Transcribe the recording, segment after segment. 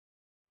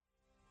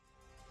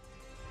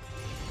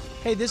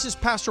Hey, this is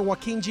Pastor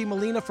Joaquin G.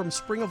 Molina from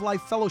Spring of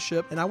Life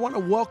Fellowship, and I want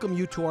to welcome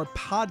you to our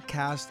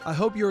podcast. I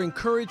hope you're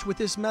encouraged with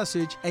this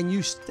message and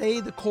you stay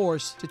the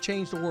course to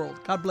change the world.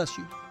 God bless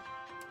you.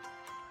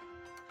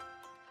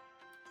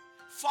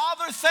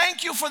 Father,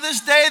 thank you for this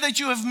day that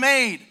you have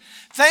made.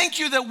 Thank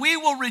you that we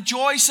will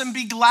rejoice and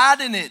be glad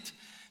in it.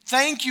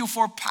 Thank you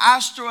for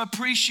Pastor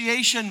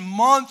Appreciation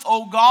Month,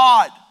 oh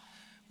God.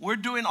 We're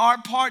doing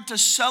our part to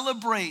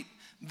celebrate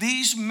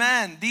these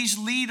men, these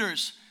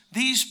leaders,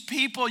 these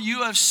people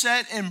you have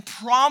set in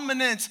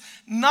prominence,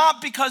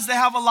 not because they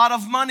have a lot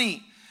of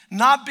money,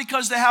 not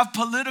because they have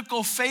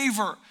political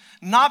favor,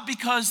 not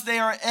because they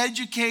are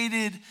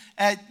educated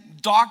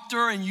at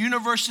doctor and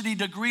university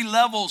degree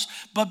levels,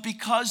 but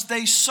because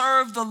they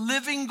serve the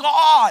living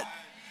God.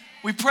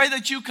 We pray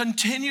that you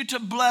continue to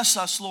bless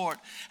us, Lord,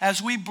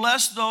 as we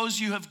bless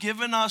those you have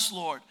given us,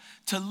 Lord,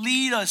 to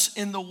lead us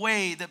in the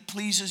way that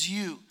pleases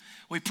you.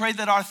 We pray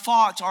that our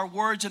thoughts, our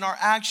words, and our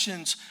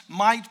actions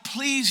might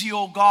please you,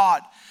 O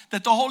God,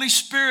 that the Holy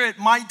Spirit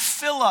might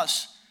fill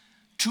us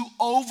to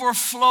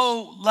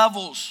overflow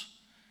levels,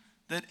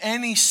 that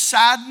any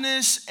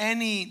sadness,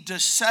 any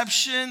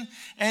deception,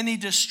 any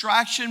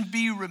distraction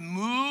be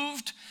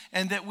removed,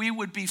 and that we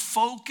would be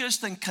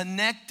focused and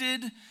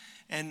connected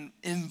and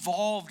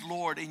involved,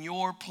 Lord, in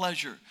your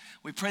pleasure.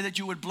 We pray that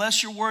you would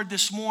bless your word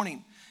this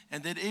morning,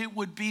 and that it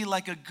would be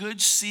like a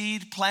good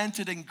seed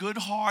planted in good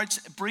hearts,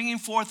 bringing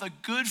forth a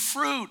good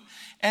fruit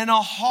and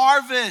a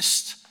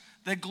harvest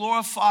that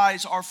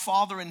glorifies our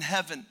Father in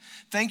heaven.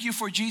 Thank you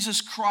for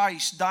Jesus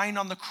Christ dying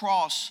on the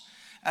cross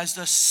as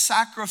the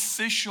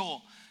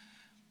sacrificial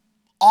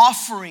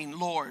offering,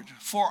 Lord,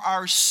 for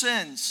our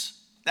sins.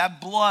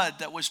 That blood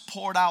that was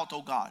poured out,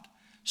 oh God,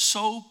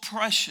 so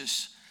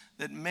precious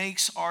that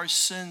makes our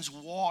sins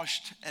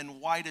washed and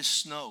white as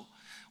snow.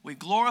 We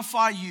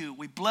glorify you.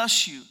 We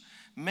bless you.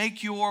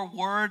 Make your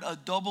word a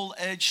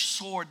double-edged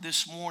sword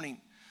this morning.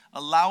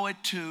 Allow it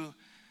to,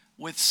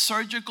 with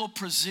surgical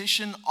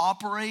precision,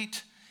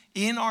 operate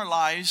in our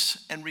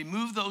lives and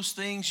remove those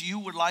things you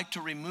would like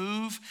to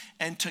remove,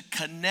 and to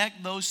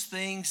connect those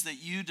things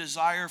that you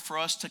desire for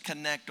us to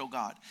connect, oh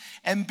God.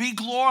 And be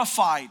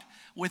glorified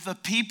with the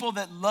people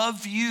that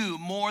love you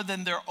more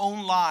than their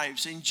own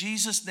lives. In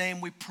Jesus'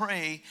 name we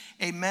pray,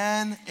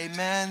 amen,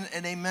 amen,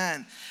 and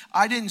amen.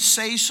 I didn't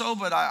say so,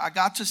 but I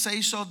got to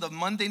say so. The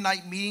Monday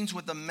night meetings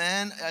with the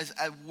men as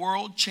a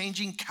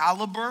world-changing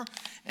caliber,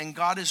 and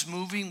God is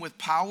moving with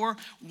power.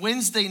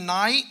 Wednesday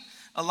night,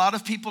 a lot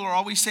of people are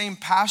always saying,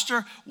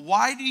 Pastor,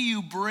 why do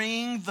you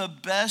bring the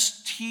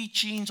best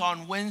teachings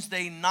on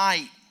Wednesday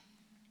night?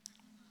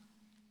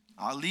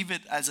 I'll leave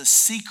it as a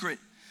secret.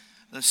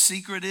 The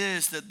secret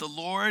is that the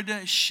Lord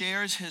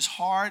shares his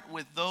heart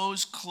with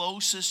those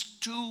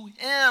closest to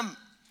him.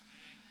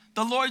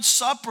 The Lord's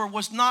Supper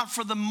was not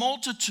for the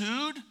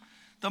multitude.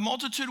 The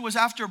multitude was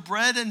after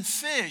bread and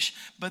fish.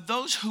 But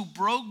those who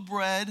broke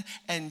bread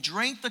and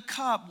drank the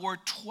cup were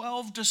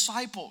 12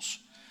 disciples.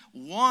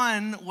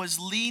 One was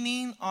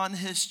leaning on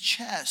his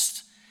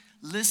chest,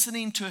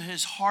 listening to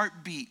his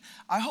heartbeat.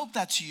 I hope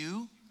that's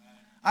you.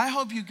 I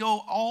hope you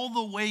go all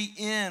the way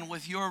in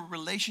with your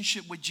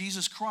relationship with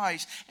Jesus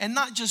Christ and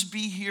not just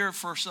be here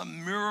for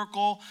some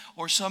miracle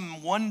or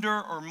some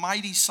wonder or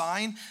mighty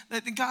sign.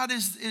 That God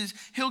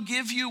he'll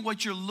give you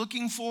what you're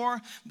looking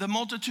for. The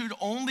multitude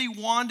only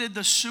wanted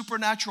the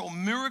supernatural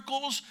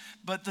miracles,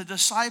 but the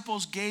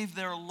disciples gave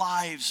their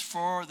lives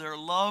for their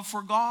love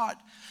for God.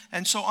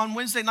 And so on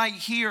Wednesday night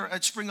here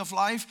at Spring of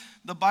Life,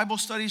 the Bible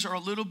studies are a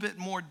little bit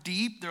more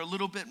deep. They're a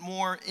little bit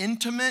more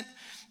intimate.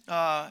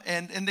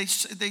 And they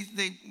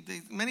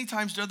many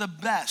times they're the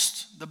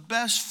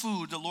best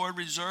food the Lord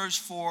reserves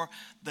for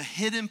the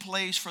hidden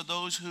place for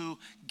those who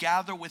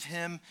gather with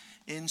him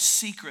in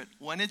secret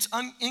when it's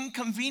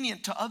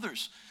inconvenient to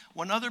others.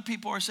 When other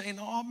people are saying,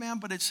 oh man,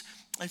 but it's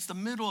the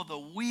middle of the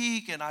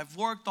week and I've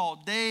worked all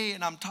day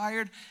and I'm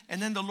tired.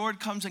 And then the Lord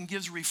comes and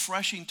gives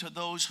refreshing to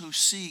those who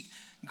seek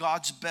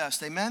God's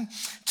best. Amen.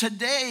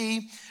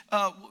 Today,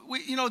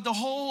 the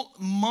whole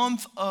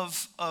month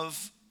of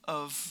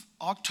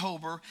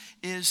October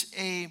it's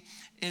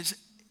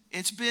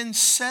been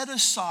set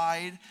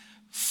aside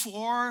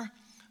for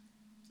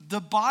the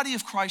body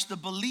of Christ, the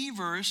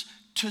believers,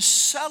 to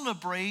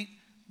celebrate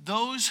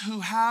those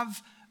who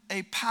have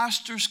a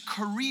pastor's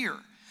career,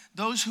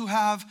 those who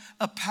have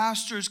a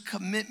pastor's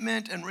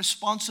commitment and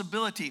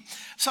responsibility.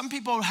 Some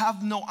people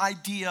have no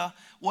idea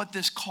what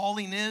this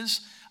calling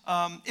is.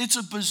 It's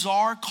a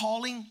bizarre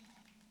calling.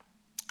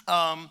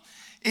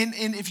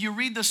 And if you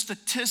read the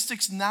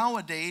statistics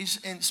nowadays,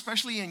 and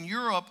especially in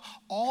Europe,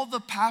 all the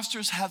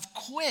pastors have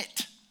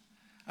quit.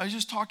 I was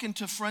just talking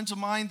to friends of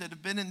mine that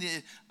have been in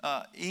the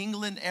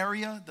England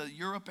area, the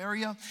Europe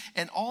area,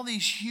 and all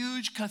these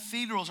huge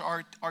cathedrals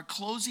are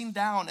closing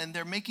down, and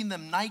they're making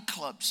them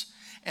nightclubs,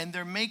 and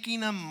they're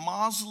making them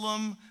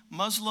Muslim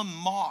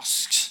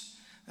mosques.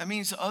 That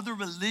means other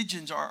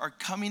religions are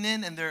coming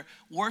in and they're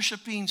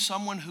worshiping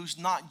someone who's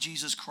not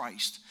Jesus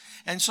Christ.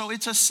 And so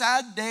it's a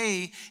sad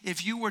day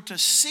if you were to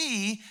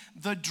see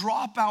the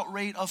dropout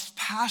rate of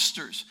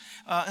pastors.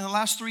 In the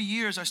last 3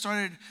 years, I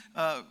started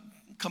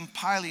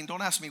compiling,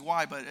 don't ask me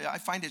why, but I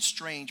find it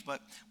strange,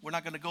 but we're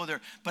not going to go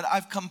there. But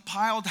I've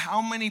compiled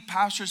how many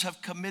pastors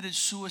have committed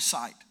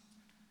suicide.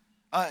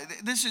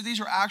 These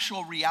are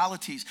actual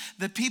realities.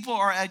 The people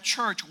are at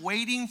church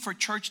waiting for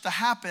church to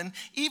happen.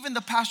 Even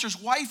the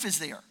pastor's wife is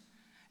there.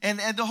 And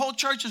the whole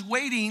church is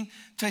waiting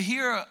to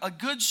hear a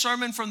good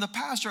sermon from the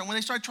pastor. And when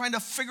they start trying to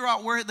figure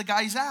out where the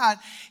guy's at,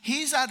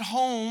 he's at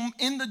home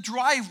in the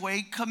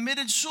driveway,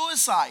 committed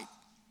suicide.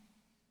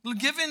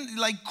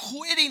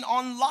 Quitting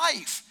on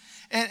life.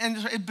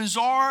 And it's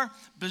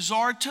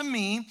bizarre to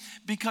me,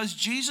 because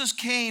Jesus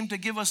came to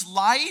give us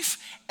life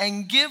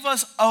and give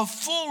us a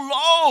full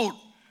load.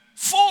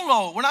 Full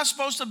load. We're not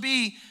supposed to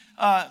be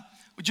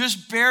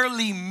just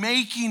barely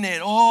making it.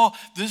 Oh,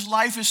 this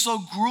life is so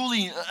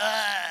grueling.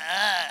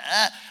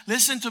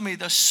 Listen to me.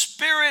 The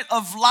spirit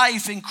of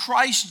life in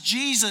Christ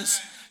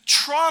Jesus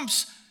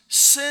trumps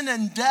sin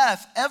and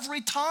death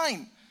every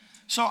time.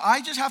 So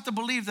I just have to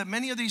believe that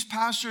many of these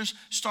pastors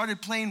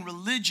started playing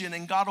religion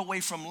and got away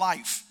from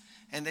life.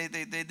 And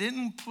they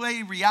didn't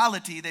play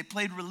reality, they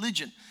played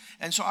religion.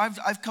 And so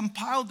I've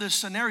compiled this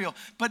scenario.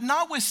 But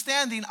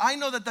notwithstanding, I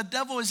know that the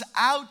devil is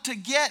out to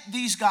get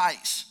these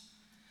guys.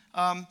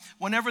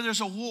 Whenever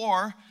there's a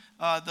war,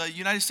 the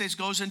United States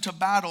goes into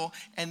battle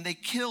and they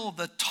kill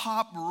the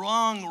top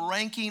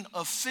ranking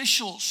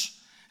officials.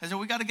 And so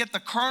we got to get the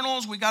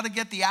colonels, we got to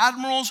get the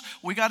admirals,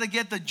 we got to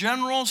get the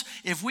generals.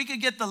 If we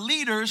could get the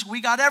leaders, we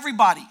got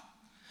everybody.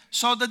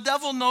 So the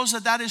devil knows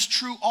that is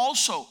true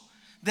also.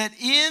 That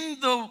in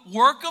the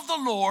work of the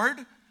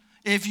Lord,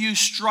 if you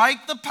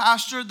strike the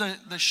pastor,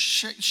 the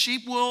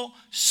sheep will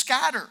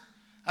scatter.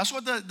 That's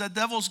what the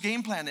devil's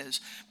game plan is.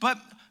 But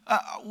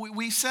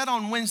we said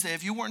on Wednesday,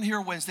 if you weren't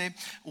here Wednesday,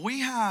 we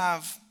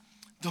have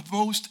the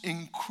most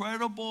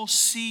incredible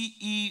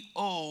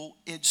CEO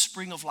in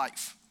Spring of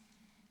Life.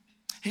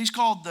 He's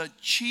called the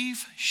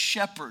Chief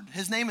Shepherd.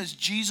 His name is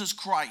Jesus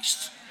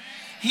Christ.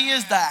 He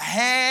is the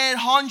head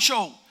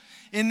honcho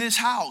in this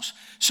house.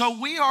 So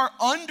we are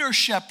under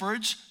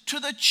shepherds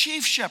to the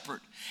chief shepherd.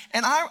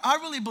 And I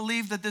really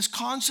believe that this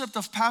concept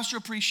of pastor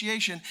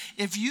appreciation,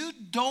 if you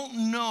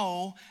don't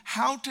know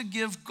how to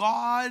give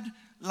God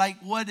like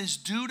what is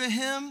due to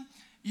him,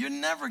 you're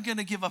never going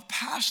to give a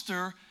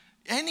pastor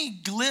any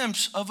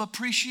glimpse of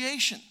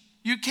appreciation.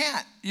 You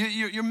can't.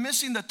 You're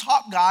missing the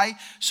top guy,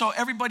 so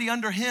everybody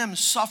under him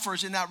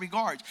suffers in that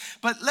regard.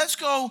 But let's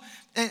go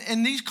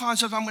in these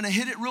concepts. I'm going to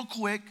hit it real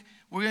quick.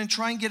 We're going to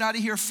try and get out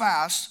of here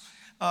fast.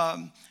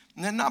 And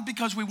not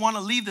because we want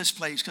to leave this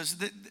place, because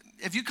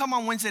if you come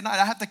on Wednesday night,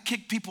 I have to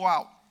kick people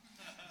out,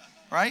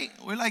 right?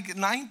 We're like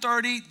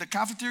 9:30, the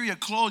cafeteria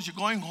closed, you're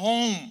going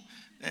home.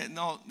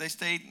 No, they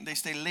stay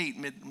late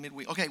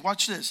midweek. Okay,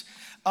 watch this.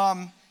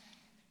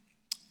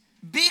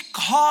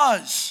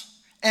 Because,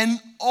 and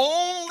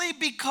only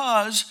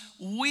because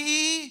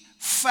we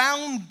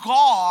found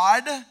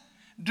God,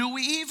 do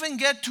we even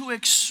get to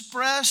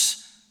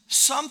express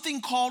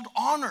something called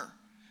honor.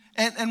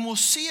 And we'll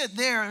see it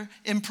there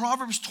in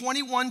Proverbs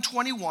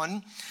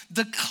 21:21.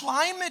 The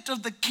climate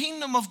of the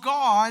kingdom of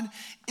God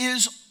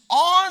is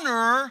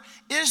honor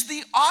is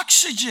the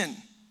oxygen.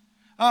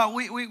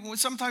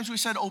 Sometimes we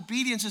said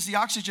obedience is the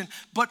oxygen,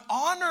 but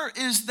honor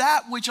is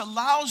that which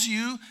allows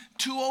you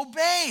to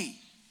obey.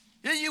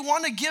 You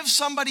want to give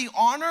somebody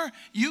honor,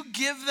 you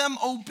give them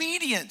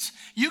obedience.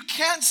 You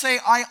can't say,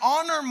 I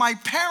honor my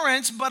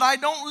parents, but I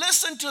don't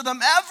listen to them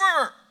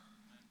ever.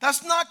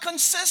 That's not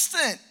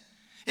consistent.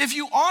 If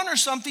you honor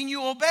something,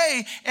 you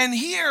obey. And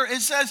here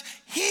it says,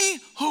 he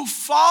who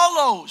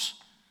follows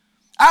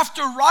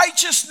after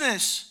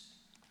righteousness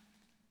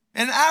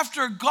and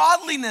after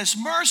godliness,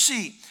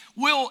 mercy,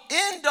 will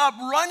end up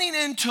running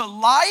into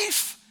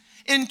life,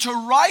 into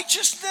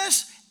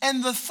righteousness,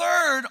 and the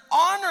third,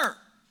 honor.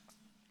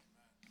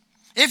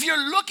 If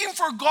you're looking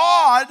for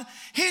God,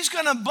 he's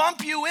going to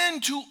bump you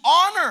into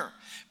honor,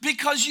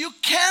 because you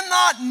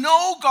cannot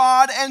know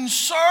God and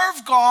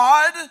serve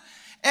God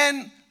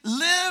and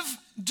live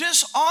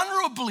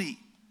dishonorably.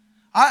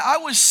 I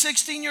was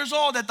 16 years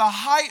old at the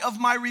height of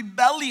my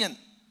rebellion,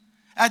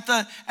 at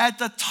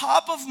the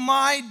top of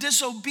my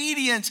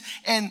disobedience,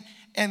 and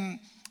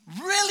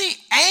really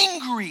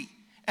angry.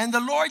 And the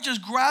Lord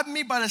just grabbed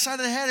me by the side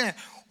of the head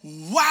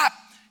and whap.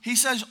 He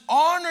says,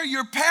 honor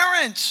your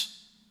parents.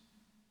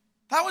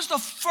 That was the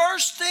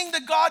first thing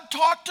that God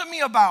talked to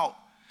me about.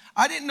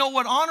 I didn't know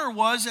what honor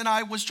was, and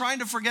I was trying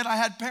to forget I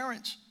had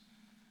parents.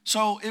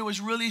 So it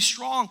was really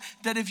strong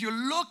that if you're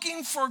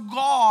looking for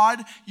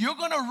God, you're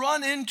going to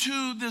run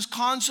into this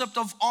concept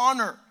of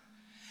honor.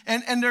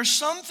 And there's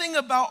something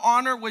about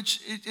honor which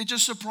it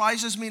just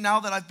surprises me now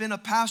that I've been a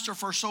pastor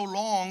for so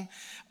long.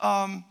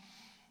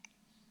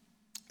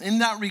 In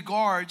that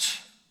regards,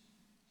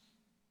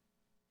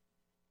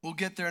 we'll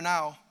get there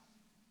now.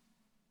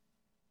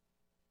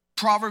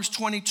 Proverbs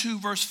 22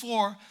 verse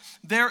 4,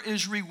 there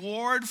is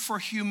reward for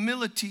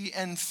humility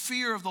and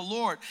fear of the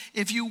Lord.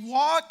 If you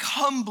walk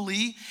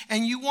humbly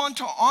and you want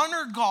to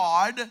honor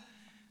God,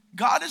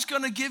 God is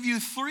going to give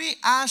you three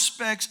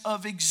aspects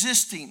of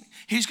existing.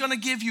 He's going to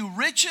give you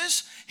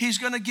riches, He's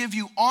going to give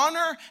you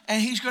honor,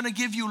 and He's going to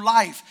give you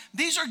life.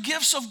 These are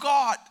gifts of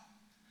God.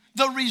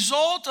 The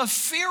result of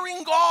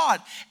fearing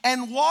God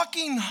and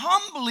walking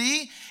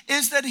humbly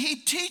is that He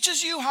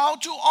teaches you how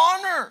to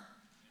honor.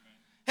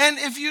 And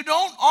if you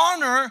don't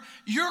honor,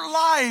 your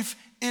life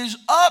is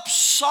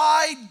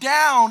upside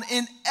down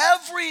in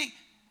every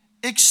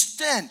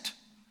extent.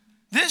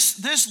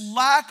 This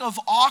lack of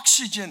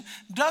oxygen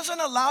doesn't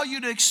allow you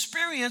to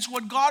experience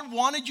what God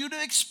wanted you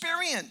to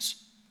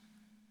experience.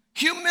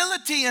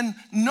 Humility and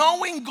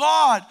knowing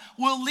God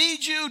will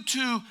lead you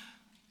to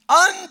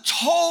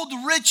untold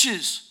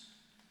riches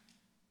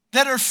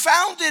that are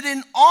founded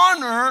in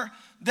honor.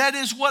 That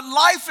is what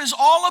life is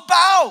all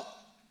about.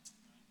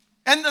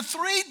 And the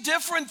three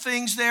different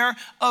things there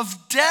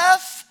of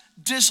death,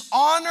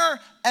 dishonor,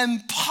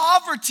 and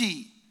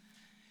poverty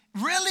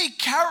really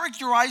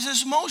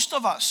characterizes most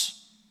of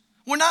us.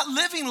 We're not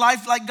living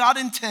life like God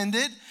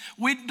intended.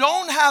 We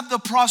don't have the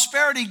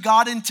prosperity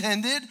God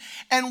intended.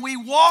 And we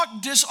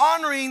walk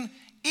dishonoring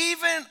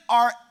even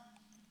our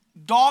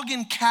dog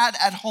and cat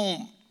at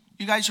home.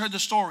 You guys heard the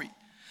story.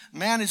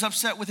 Man is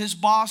upset with his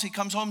boss. He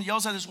comes home and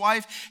yells at his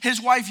wife.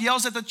 His wife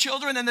yells at the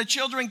children, and the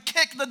children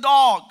kick the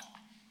dog.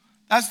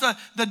 That's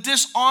the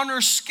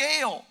dishonor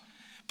scale.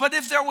 But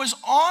if there was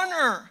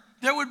honor,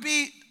 there would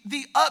be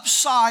the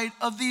upside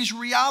of these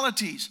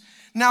realities.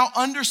 Now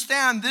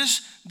understand,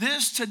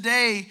 this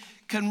today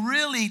can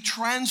really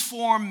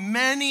transform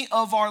many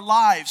of our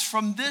lives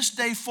from this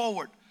day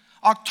forward.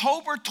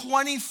 October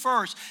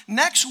 21st,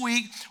 next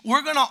week,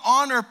 we're going to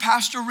honor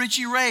Pastor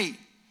Richie Ray.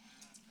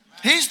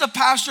 He's the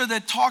pastor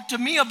that talked to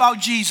me about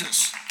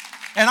Jesus.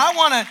 And I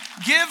want to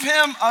give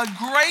him a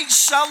great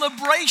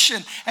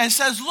celebration and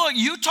says, look,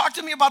 you talk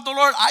to me about the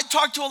Lord. I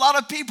talk to a lot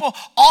of people.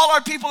 All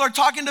our people are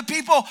talking to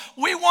people.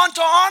 We want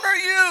to honor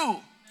you.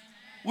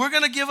 We're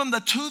going to give him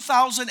the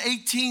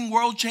 2018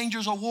 World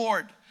Changers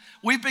Award.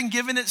 We've been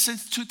giving it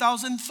since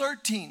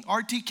 2013.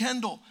 R.T.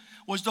 Kendall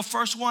was the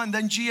first one.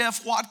 Then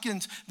G.F.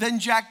 Watkins. Then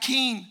Jack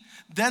Keane.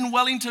 Then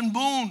Wellington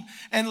Boone.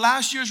 And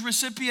last year's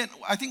recipient,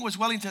 I think it was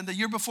Wellington. The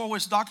year before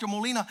was Dr.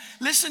 Molina.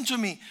 Listen to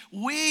me.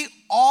 We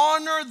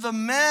honor the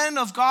men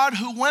of God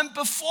who went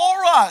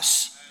before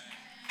us.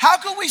 How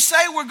could we say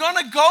we're going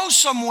to go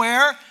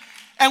somewhere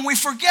and we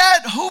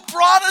forget who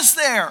brought us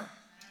there?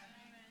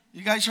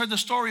 You guys heard the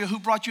story of who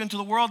brought you into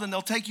the world, and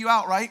they'll take you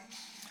out, right?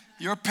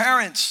 Your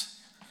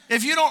parents.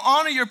 If you don't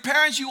honor your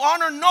parents, you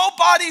honor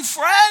nobody,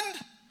 friend.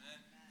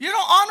 You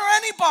don't honor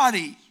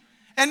anybody.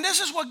 And this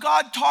is what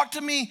God talked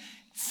to me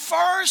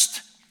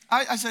first.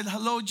 I said,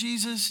 hello,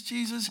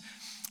 Jesus,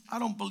 I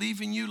don't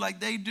believe in you like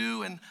they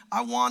do, and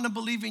I want to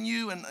believe in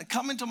you, and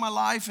come into my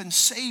life and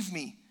save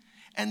me.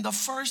 And the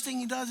first thing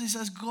he does, he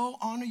says, go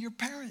honor your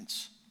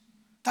parents.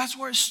 That's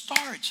where it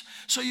starts.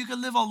 So you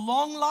can live a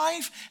long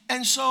life,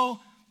 and so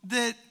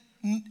that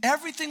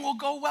everything will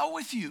go well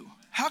with you.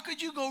 How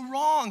could you go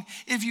wrong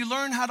if you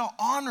learn how to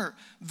honor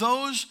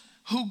those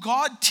who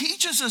God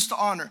teaches us to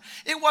honor?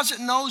 It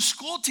wasn't no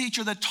school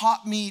teacher that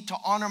taught me to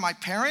honor my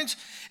parents.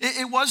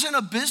 It wasn't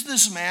a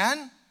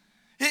businessman.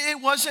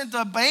 It wasn't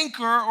a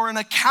banker or an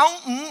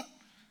accountant.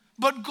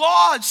 But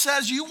God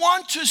says, you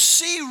want to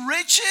see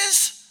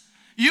riches?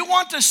 You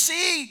want to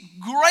see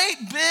great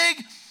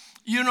big,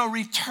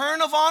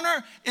 return of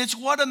honor? It's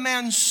what a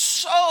man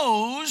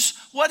sows,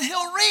 what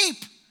he'll reap.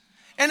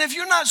 And if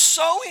you're not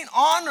sowing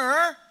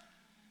honor,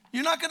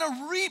 you're not going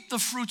to reap the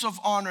fruits of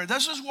honor.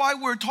 This is why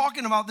we're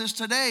talking about this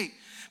today.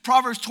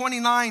 Proverbs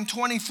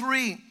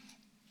 29:23.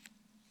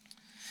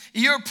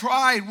 Your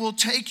pride will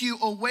take you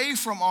away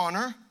from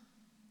honor.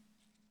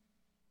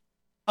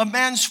 A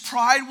man's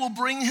pride will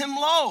bring him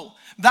low.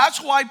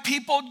 That's why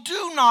people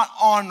do not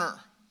honor.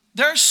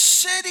 They're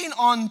sitting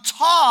on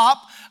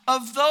top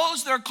of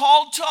those they're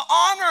called to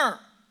honor.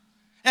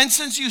 And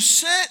since you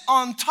sit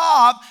on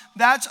top,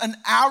 that's an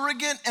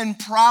arrogant and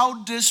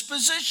proud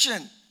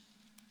disposition.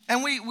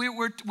 And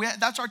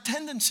that's our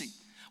tendency.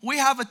 We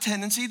have a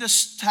tendency to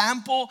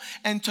stample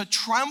and to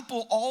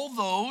trample all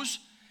those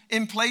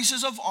in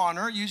places of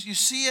honor. You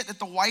see it at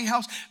the White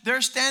House.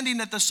 They're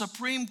standing at the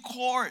Supreme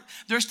Court.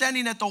 They're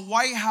standing at the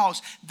White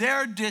House.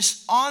 They're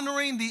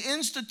dishonoring the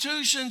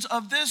institutions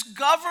of this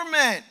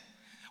government.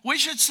 We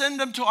should send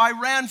them to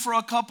Iran for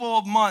a couple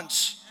of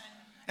months.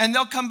 And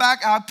they'll come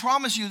back, I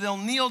promise you, they'll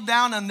kneel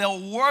down and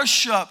they'll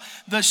worship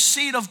the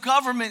seat of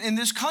government in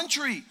this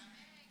country.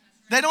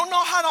 They don't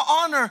know how to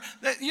honor.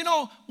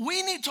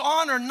 We need to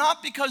honor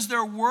not because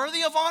they're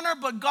worthy of honor,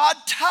 but God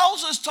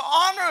tells us to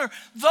honor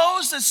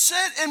those that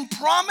sit in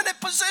prominent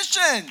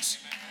positions.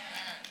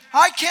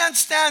 I can't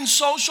stand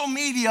social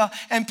media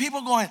and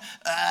people going,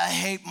 I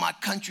hate my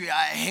country,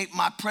 I hate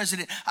my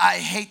president, I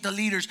hate the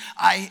leaders.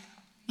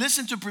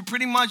 Listen to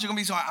pretty much, you're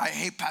going to be saying, I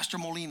hate Pastor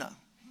Molina.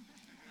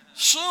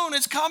 Soon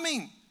it's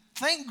coming.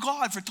 Thank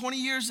God for 20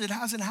 years it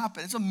hasn't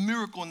happened. It's a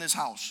miracle in this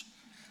house.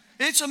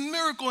 It's a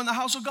miracle in the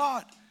house of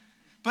God.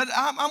 But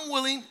I'm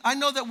willing. I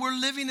know that we're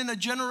living in a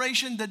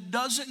generation that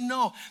doesn't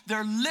know.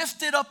 They're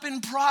lifted up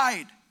in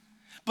pride.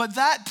 But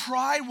that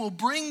pride will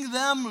bring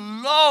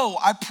them low.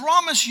 I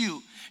promise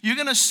you. You're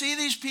going to see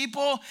these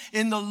people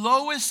in the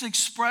lowest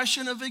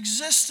expression of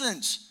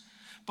existence.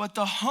 But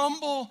the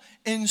humble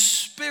in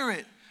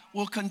spirit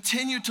will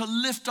continue to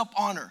lift up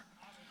honor.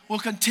 Will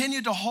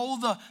continue to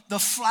hold the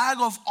flag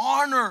of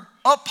honor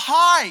up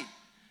high.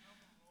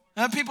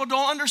 And people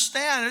don't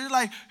understand. They're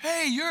like,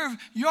 hey,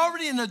 you're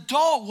already an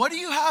adult. What do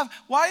you have?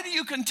 Why do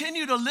you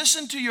continue to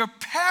listen to your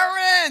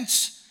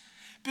parents?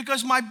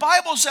 Because my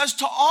Bible says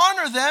to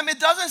honor them. It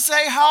doesn't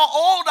say how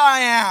old I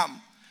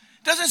am.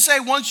 It doesn't say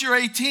once you're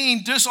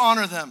 18,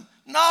 dishonor them.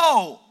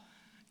 No.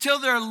 Till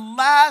their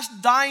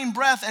last dying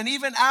breath, and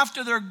even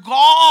after they're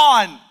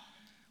gone,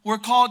 we're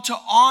called to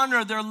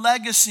honor their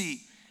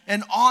legacy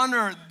and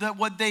honor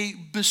what they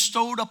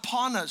bestowed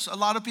upon us. A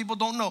lot of people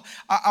don't know.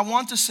 I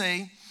want to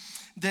say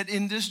that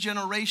in this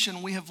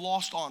generation, we have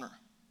lost honor.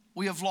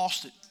 We have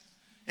lost it.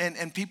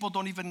 And people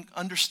don't even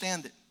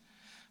understand it.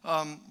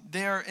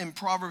 There in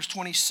Proverbs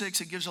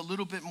 26, it gives a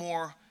little bit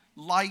more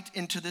light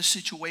into this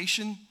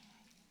situation.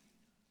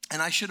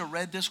 And I should have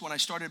read this when I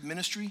started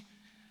ministry,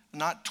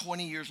 not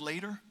 20 years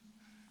later,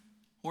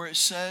 where it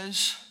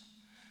says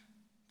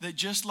that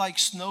just like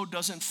snow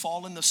doesn't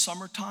fall in the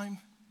summertime,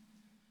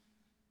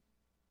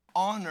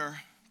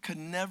 honor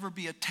can never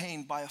be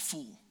attained by a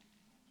fool.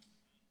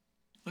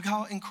 Look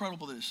how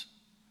incredible this is.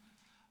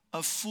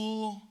 A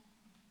fool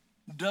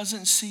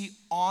doesn't see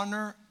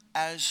honor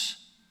as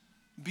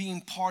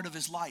being part of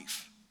his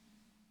life.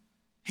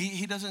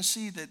 He doesn't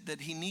see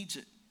that he needs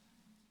it.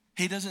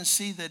 He doesn't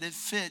see that it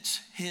fits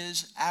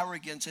his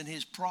arrogance and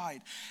his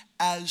pride.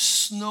 As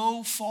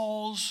snow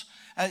falls,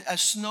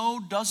 as snow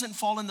doesn't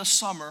fall in the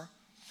summer,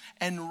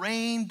 and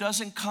rain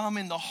doesn't come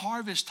in the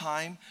harvest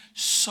time,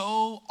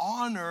 so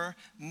honor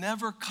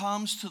never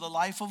comes to the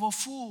life of a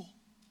fool.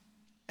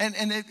 And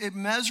it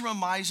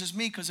mesmerizes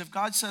me, because if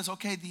God says,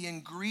 okay, the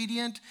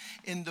ingredient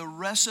in the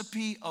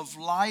recipe of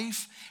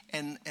life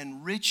and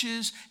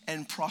riches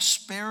and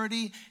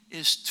prosperity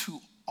is to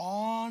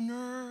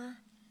honor,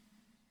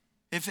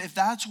 if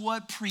that's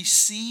what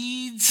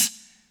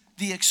precedes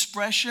the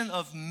expression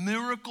of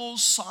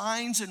miracles,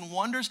 signs, and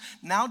wonders,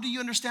 now do you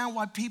understand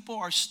why people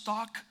are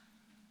stuck?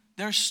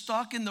 They're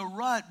stuck in the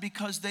rut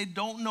because they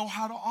don't know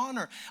how to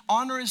honor.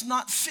 Honor is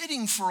not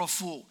fitting for a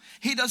fool.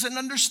 He doesn't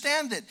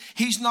understand it.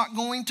 He's not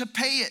going to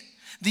pay it.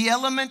 The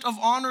element of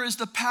honor is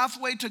the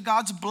pathway to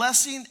God's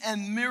blessing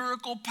and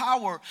miracle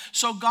power.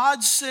 So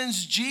God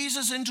sends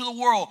Jesus into the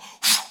world,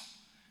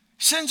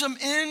 sends him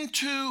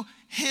into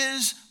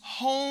his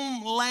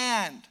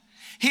homeland.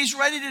 He's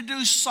ready to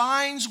do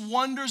signs,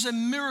 wonders,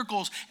 and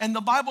miracles. And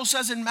the Bible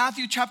says in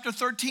Matthew chapter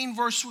 13,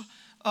 verse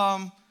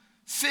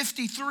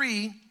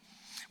 53,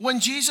 when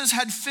Jesus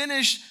had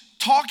finished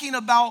talking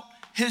about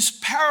his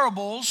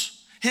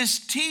parables, his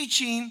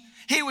teaching,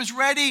 he was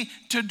ready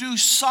to do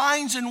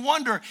signs and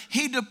wonder.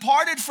 He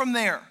departed from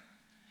there.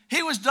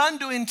 He was done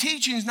doing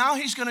teachings. Now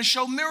he's going to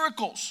show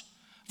miracles.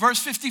 Verse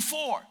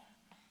 54.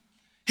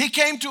 He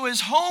came to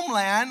his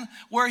homeland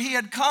where he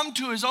had come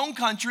to his own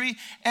country,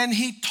 and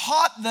he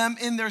taught them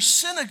in their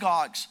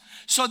synagogues,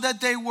 so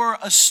that they were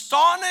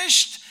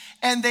astonished.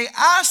 And they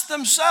asked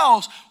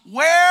themselves,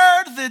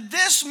 where did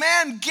this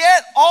man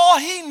get all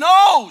he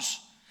knows?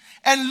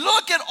 And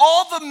look at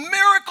all the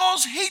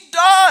miracles he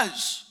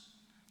does.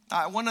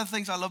 One of the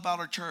things I love about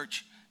our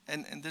church,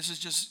 and this is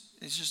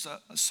just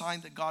a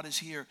sign that God is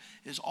here,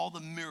 is all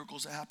the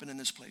miracles that happen in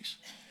this place.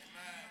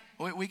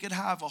 We could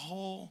have a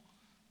whole,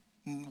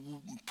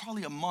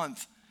 probably a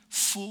month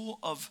full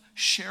of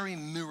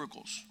sharing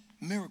miracles.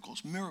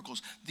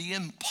 The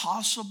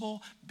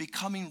impossible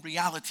becoming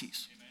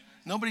realities.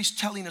 Nobody's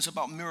telling us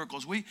about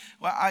miracles.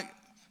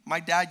 My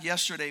dad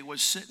yesterday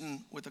was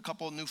sitting with a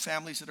couple of new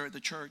families that are at the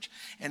church,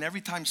 and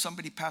every time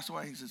somebody passed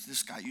away, he says,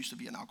 this guy used to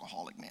be an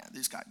alcoholic, man.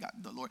 This guy got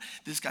the Lord.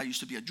 This guy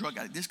used to be a drug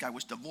addict. This guy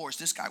was divorced.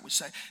 This guy was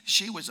sad.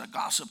 She was a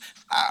gossip.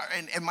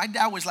 And my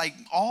dad was like,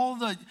 all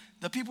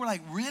the people were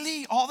like,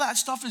 really? All that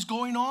stuff is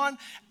going on?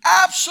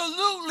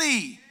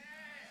 Absolutely.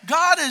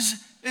 God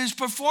is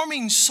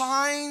performing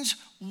signs,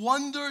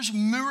 wonders,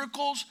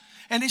 miracles.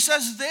 And he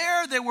says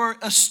there they were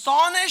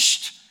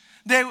astonished.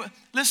 They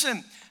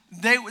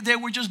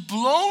were just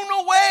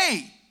blown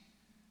away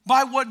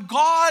by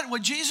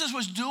what Jesus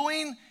was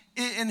doing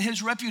in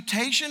his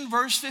reputation.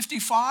 Verse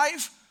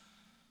 55.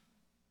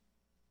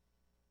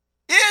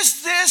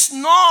 Is this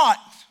not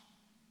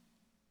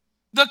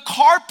the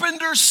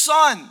carpenter's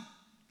son?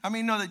 How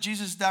many know that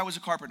Jesus' dad was a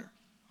carpenter?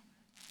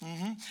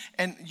 Mm-hmm.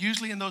 And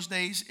usually in those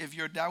days, if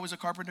your dad was a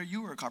carpenter,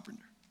 you were a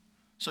carpenter.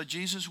 So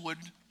Jesus would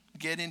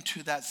get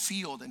into that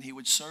field and he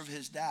would serve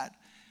his dad.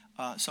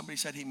 Somebody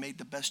said he made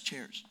the best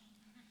chairs.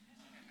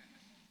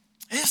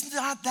 Isn't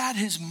that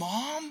his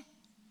mom?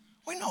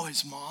 We know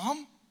his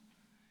mom.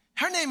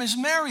 Her name is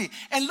Mary.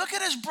 And look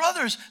at his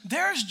brothers.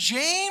 There's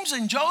James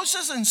and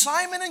Joseph and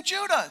Simon and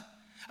Judah.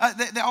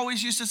 They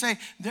always used to say,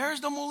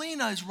 there's the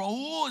Molina. It's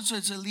Raul,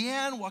 it's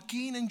Leanne,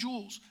 Joaquin, and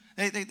Jules.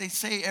 They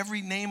say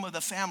every name of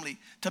the family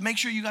to make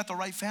sure you got the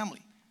right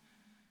family.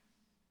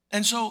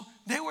 And so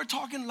they were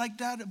talking like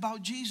that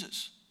about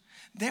Jesus.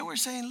 They were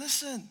saying,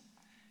 listen,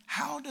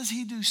 how does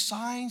he do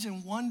signs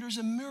and wonders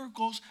and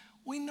miracles?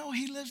 We know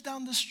he lives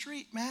down the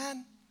street,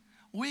 man.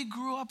 We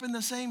grew up in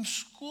the same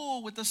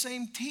school with the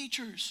same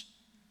teachers.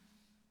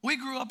 We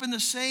grew up in the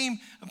same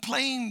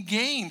playing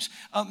games.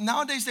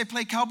 Nowadays they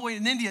play cowboy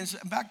and Indians.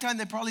 Back then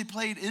they probably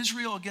played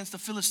Israel against the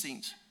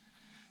Philistines.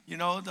 You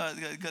know,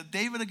 the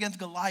David against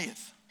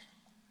Goliath.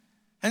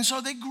 And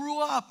so they grew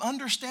up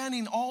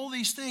understanding all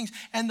these things.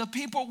 And the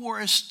people were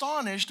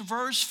astonished.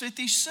 Verse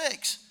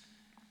 56.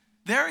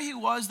 There he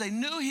was. They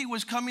knew he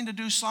was coming to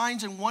do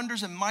signs and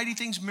wonders and mighty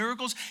things,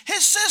 miracles.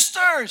 His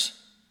sisters,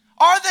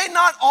 are they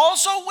not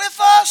also with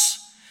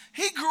us?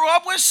 He grew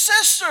up with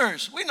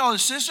sisters. We know the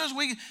sisters.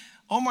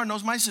 Omar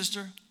knows my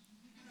sister.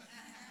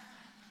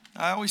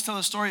 I always tell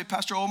the story.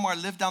 Pastor Omar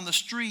lived down the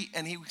street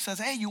and he says,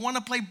 hey, you want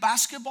to play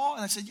basketball?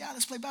 And I said, yeah,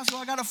 let's play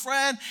basketball. I got a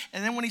friend.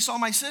 And then when he saw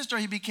my sister,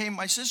 he became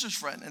my sister's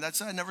friend. And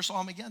that's it. I never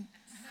saw him again.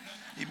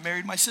 He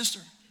married my sister.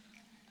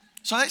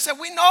 So they said,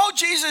 we know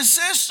Jesus'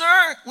 sister.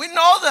 We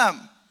know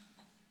them.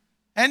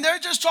 And they're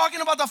just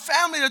talking about the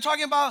family. They're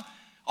talking about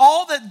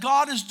all that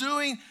God is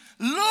doing.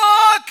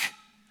 Look,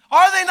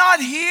 are they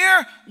not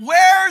here?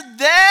 Where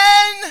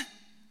then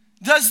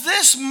does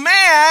this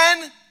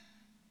man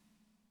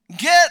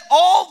get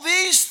all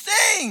these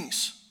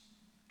things?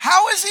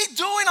 How is he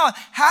doing on?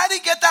 How did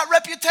he get that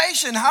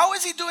reputation? How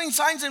is he doing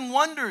signs and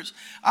wonders?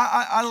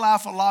 I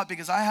laugh a lot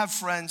because I have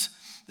friends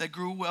that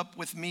grew up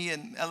with me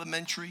in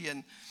elementary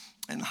and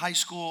high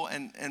school,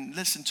 and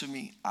listen to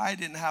me, I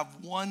didn't have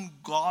one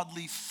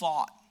godly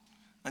thought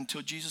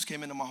until Jesus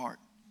came into my heart.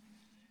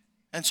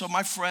 And so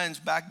my friends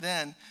back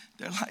then,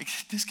 they're like,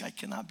 this guy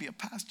cannot be a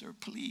pastor,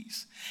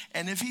 please.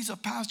 And if he's a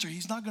pastor,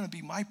 he's not going to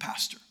be my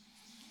pastor.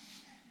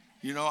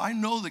 You know, I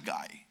know the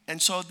guy.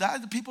 And so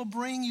that the people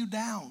bring you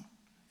down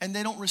and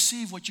they don't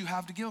receive what you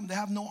have to give them. They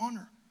have no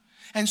honor.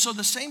 And so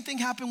the same thing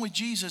happened with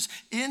Jesus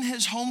in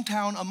his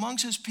hometown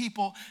amongst his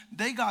people.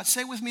 They got,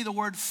 say with me the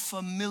word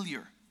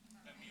familiar.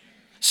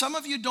 Some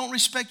of you don't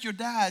respect your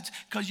dads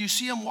because you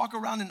see them walk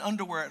around in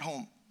underwear at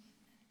home.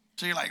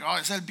 So you're like, oh,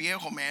 it's that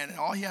viejo man, and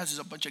all he has is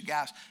a bunch of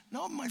gas.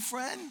 No, my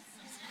friend.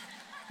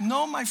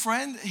 No, my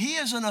friend. He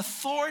is an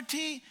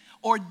authority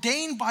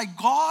ordained by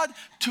God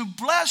to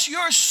bless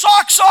your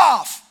socks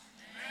off.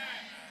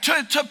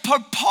 To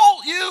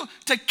propel you,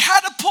 to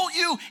catapult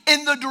you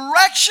in the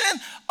direction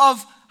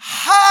of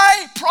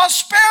high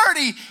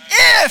prosperity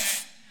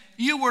if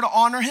you were to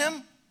honor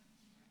him.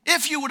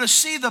 If you were to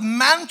see the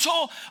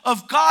mantle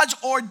of God's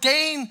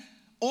ordained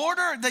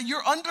order that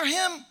you're under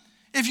him,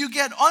 if you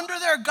get under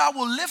there, God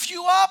will lift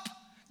you up.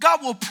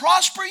 God will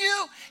prosper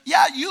you.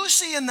 Yeah, you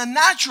see in the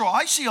natural.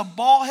 I see a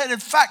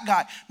bald-headed fat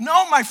guy.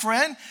 No, my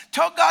friend,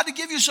 tell God to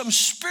give you some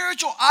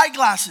spiritual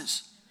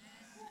eyeglasses.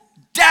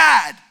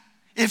 Dad,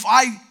 if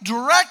I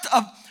direct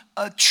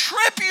a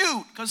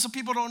tribute, because some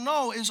people don't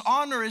know, is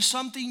honor is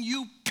something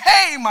you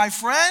pay, my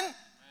friend.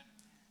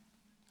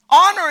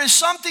 Honor is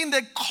something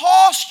that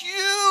costs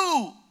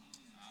you.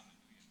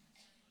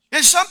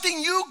 It's something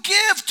you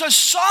give to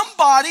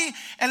somebody.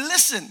 And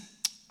listen,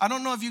 I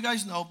don't know if you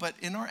guys know, but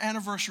in our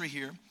anniversary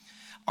here,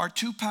 our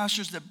two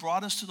pastors that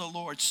brought us to the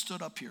Lord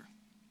stood up here.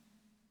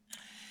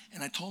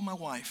 And I told my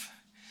wife,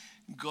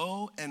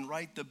 go and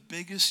write the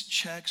biggest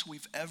checks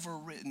we've ever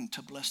written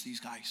to bless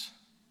these guys.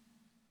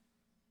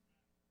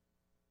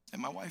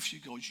 And my wife, she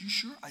goes, you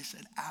sure? I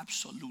said,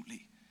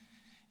 absolutely.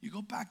 You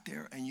go back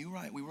there and you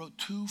write, we wrote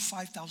two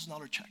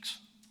 $5,000 checks.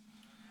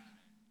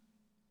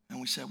 And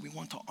we said, we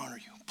want to honor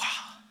you. Wow.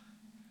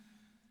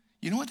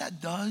 You know what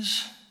that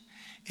does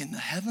in the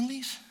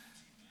heavenlies?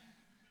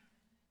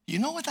 You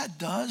know what that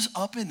does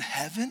up in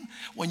heaven?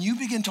 When you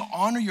begin to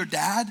honor your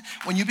dad,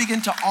 when you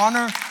begin to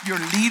honor your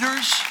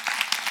leaders,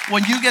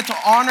 when you get to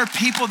honor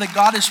people that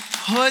God has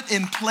put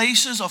in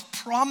places of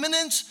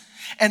prominence,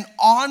 and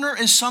honor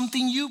is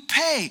something you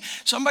pay.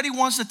 Somebody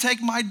wants to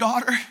take my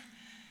daughter,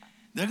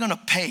 they're going to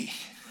pay.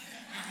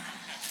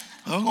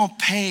 They're going to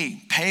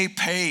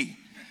pay.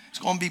 It's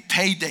going to be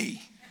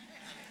payday.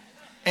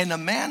 And a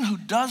man who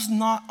does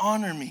not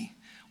honor me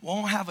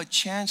won't have a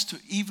chance to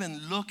even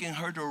look in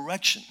her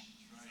direction.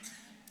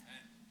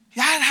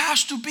 That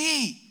has to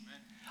be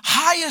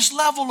highest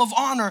level of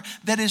honor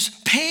that is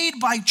paid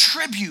by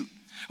tribute.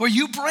 Where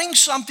you bring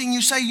something,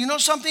 you say, you know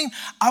something?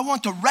 I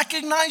want to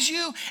recognize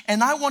you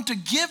and I want to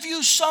give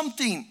you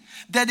something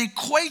that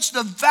equates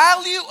the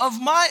value of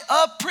my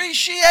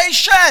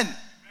appreciation.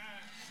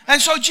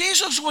 And so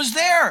Jesus was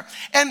there.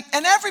 And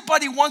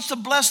everybody wants to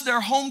bless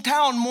their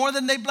hometown more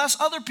than they bless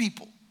other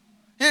people.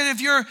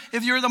 If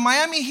you're the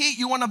Miami Heat,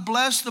 you want to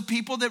bless the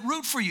people that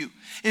root for you.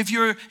 If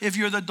you're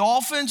the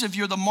Dolphins, if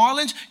you're the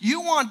Marlins,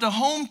 you want the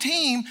home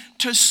team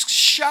to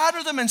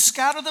shatter them and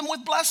scatter them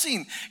with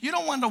blessing. You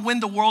don't want to win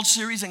the World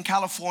Series in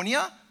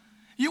California.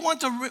 You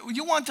want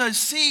to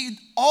see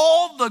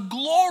all the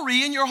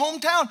glory in your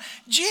hometown.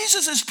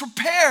 Jesus is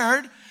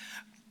prepared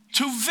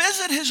to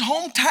visit his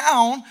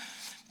hometown.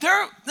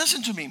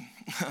 Listen to me.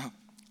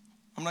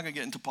 I'm not going to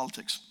get into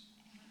politics.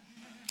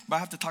 But I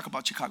have to talk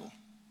about Chicago.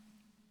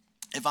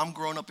 If I'm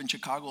growing up in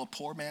Chicago, a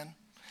poor man,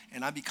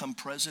 and I become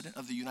president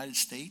of the United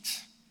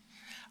States,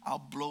 I'll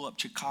blow up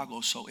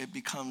Chicago so it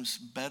becomes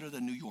better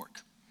than New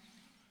York.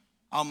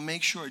 I'll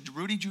make sure.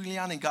 Rudy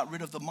Giuliani got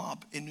rid of the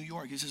mob in New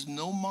York. He says,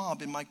 no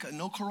mob in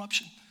no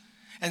corruption.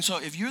 And so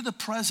if you're the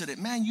president,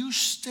 man, you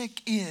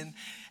stick in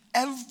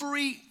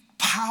every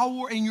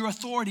power and your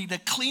authority to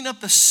clean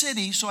up the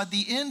city. So at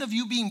the end of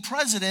you being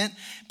president,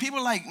 people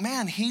are like,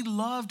 man, he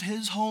loved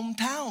his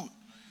hometown.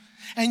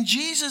 And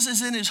Jesus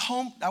is in his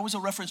home. That was a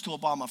reference to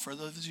Obama for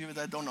those of you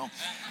that don't know.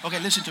 Okay,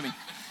 listen to me.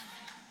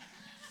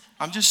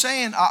 I'm just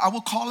saying, I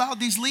will call out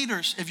these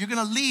leaders. If you're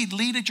going to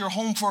lead at your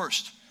home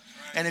first.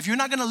 And if you're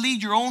not going to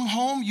lead your own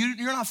home,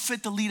 you're not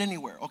fit to lead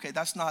anywhere. Okay,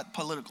 that's not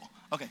political.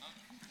 Okay,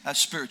 that's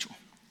spiritual.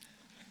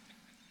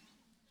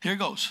 Here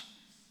goes.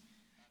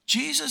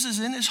 Jesus is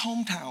in his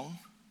hometown,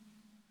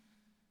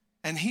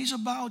 and he's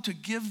about to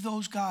give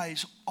those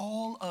guys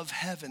all of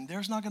heaven.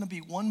 There's not going to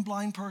be one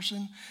blind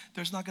person.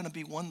 There's not going to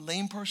be one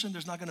lame person.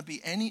 There's not going to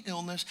be any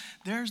illness.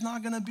 There's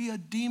not going to be a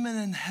demon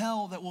in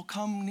hell that will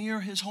come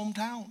near his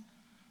hometown.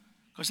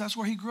 Because that's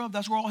where he grew up.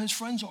 That's where all his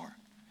friends are.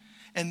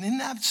 And in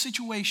that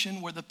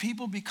situation where the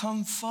people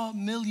become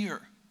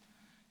familiar,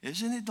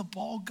 isn't it the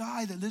bald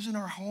guy that lives in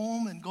our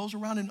home and goes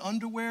around in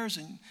underwears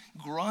and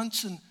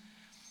grunts? And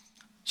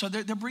so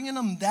they're bringing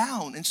him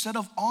down instead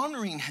of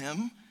honoring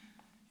him.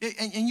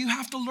 And you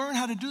have to learn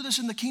how to do this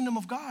in the kingdom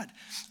of God.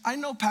 I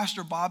know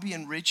Pastor Bobby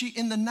and Richie.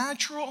 In the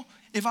natural,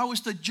 if I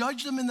was to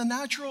judge them in the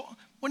natural,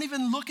 wouldn't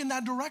even look in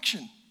that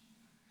direction.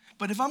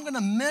 But if I'm going to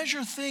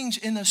measure things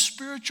in a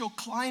spiritual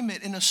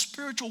climate, in a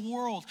spiritual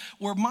world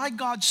where my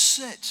God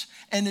sits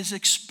and is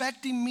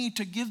expecting me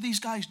to give these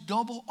guys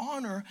double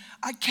honor,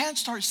 I can't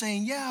start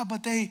saying, yeah,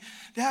 but they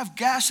have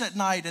gas at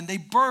night and they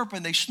burp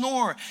and they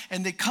snore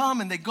and they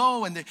come and they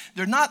go and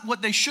they're not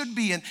what they should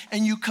be.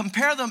 And you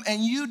compare them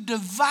and you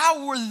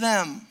devour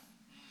them.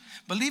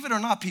 Believe it or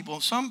not,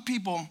 people, some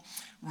people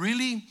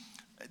really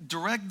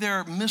direct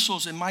their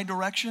missiles in my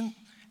direction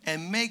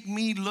and make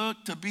me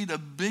look to be the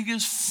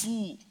biggest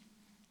fool.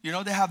 You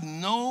know, they have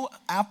no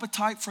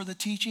appetite for the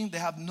teaching. They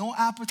have no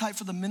appetite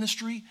for the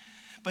ministry.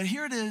 But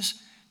here it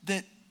is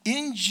that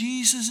in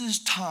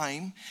Jesus'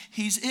 time,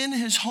 he's in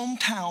his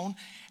hometown,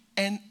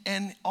 and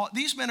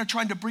these men are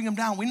trying to bring him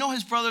down. We know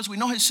his brothers. We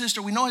know his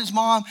sister. We know his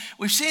mom.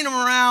 We've seen him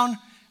around.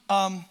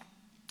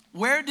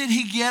 Where did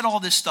he get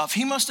all this stuff?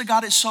 He must have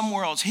got it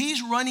somewhere else.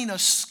 He's running a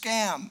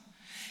scam.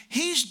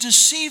 He's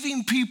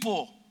deceiving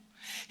people.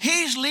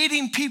 He's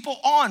leading people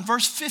on.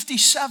 Verse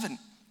 57.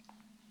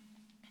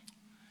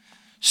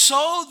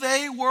 So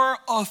they were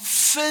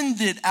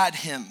offended at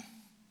him.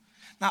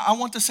 Now, I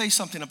want to say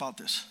something about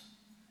this.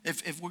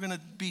 If we're going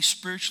to be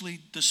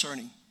spiritually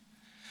discerning.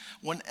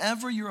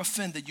 Whenever you're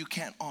offended, you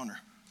can't honor.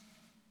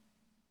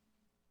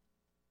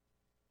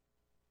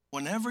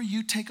 Whenever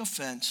you take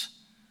offense,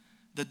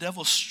 the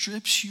devil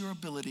strips your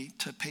ability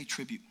to pay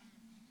tribute.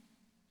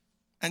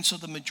 And so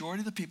the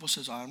majority of the people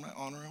says, I'm not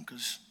honoring him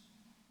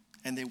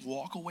and they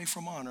walk away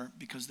from honor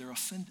because they're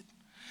offended.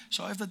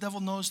 So if the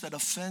devil knows that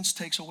offense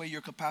takes away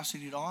your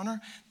capacity to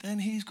honor, then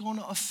he's going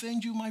to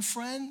offend you, my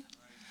friend.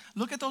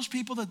 Look at those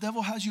people the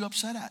devil has you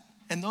upset at.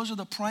 And those are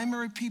the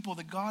primary people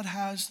that God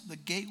has the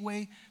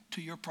gateway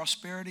to your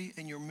prosperity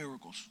and your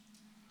miracles.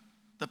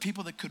 The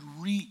people that could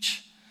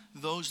reach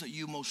those that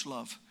you most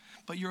love.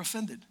 But you're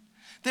offended.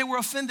 They were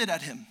offended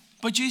at him.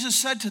 But Jesus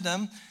said to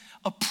them,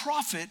 a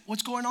prophet,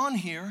 what's going on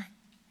here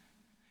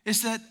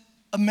is that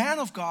a man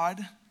of God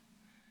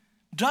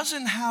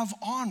doesn't have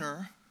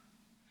honor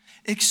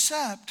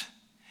except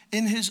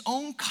in his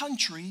own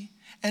country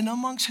and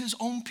amongst his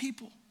own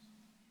people.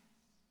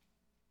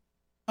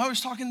 I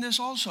was talking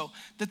this also,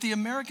 that the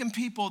American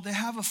people, they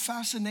have a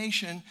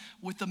fascination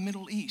with the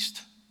Middle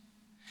East.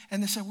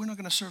 And they said, we're not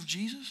going to serve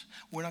Jesus.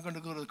 We're not going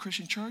to go to the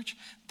Christian church.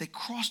 They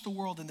cross the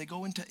world and they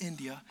go into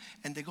India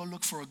and they go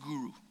look for a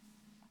guru.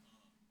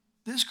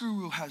 This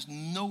guru has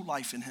no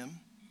life in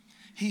him.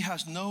 He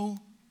has no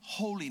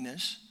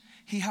holiness.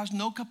 He has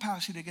no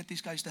capacity to get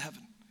these guys to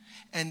heaven.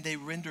 And they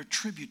render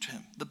tribute to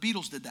him. The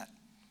Beatles did that.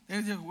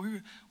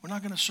 We're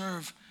not going to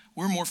serve.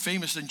 We're more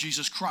famous than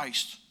Jesus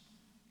Christ.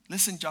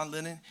 Listen, John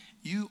Lennon,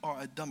 you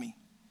are a dummy.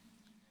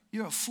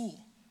 You're a fool.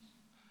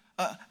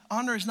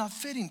 Honor is not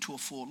fitting to a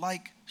fool,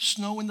 like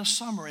snow in the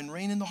summer and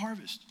rain in the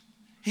harvest.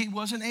 He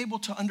wasn't able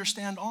to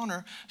understand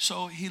honor,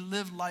 so he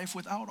lived life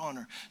without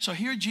honor. So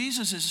here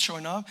Jesus is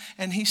showing up,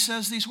 and he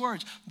says these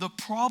words. The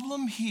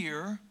problem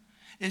here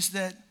is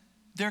that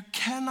there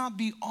cannot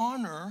be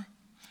honor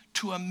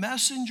to a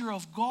messenger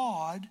of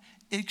God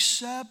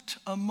except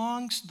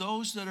amongst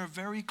those that are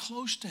very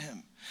close to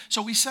him.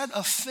 So we said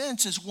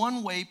offense is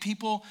one way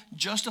people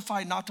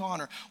justify not to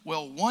honor.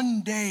 Well,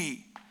 one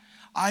day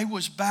I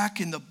was back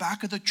in the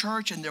back of the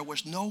church and there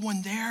was no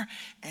one there,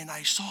 and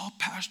I saw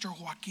Pastor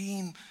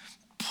Joaquin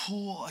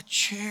pull a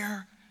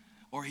chair,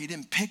 or he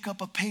didn't pick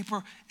up a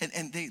paper,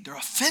 and they're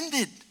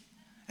offended.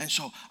 And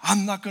so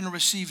I'm not going to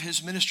receive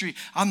his ministry.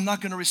 I'm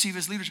not going to receive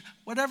his leadership.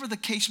 Whatever the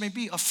case may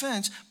be,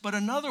 offense. But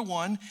another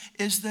one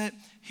is that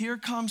here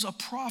comes a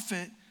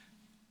prophet,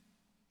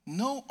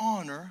 no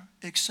honor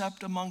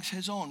except amongst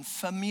his own.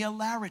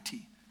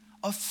 Familiarity.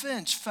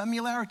 Offense,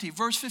 familiarity.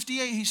 Verse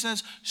 58, he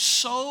says,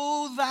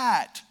 so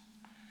that.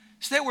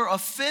 So they were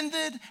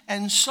offended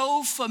and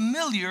so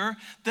familiar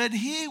that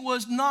he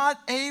was not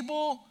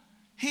able,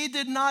 he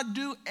did not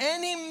do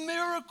any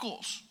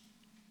miracles.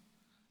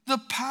 The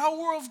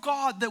power of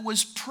God that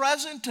was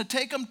present to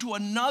take them to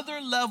another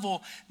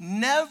level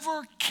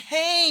never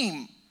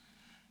came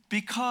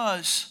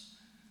because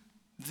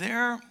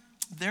their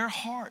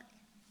heart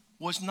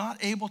was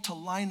not able to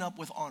line up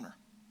with honor.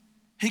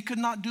 He could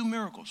not do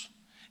miracles.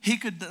 He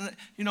could,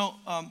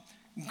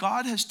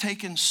 God has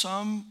taken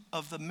some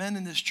of the men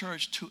in this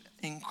church to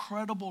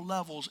incredible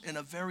levels in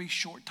a very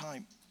short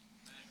time.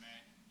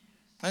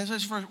 And it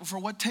says for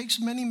what takes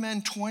many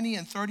men 20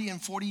 and 30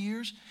 and 40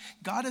 years,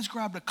 God has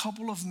grabbed a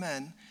couple of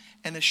men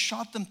and has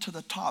shot them to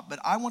the top. But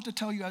I want to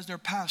tell you as their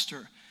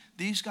pastor,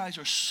 these guys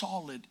are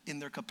solid in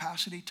their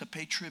capacity to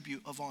pay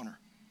tribute of honor.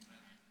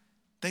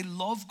 They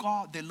love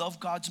God. They love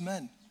God's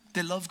men.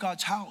 They love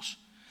God's house.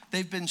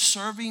 They've been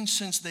serving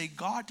since they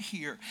got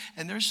here.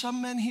 And there's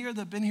some men here that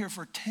have been here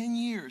for 10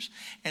 years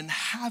and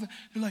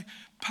they're like,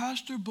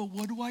 Pastor, but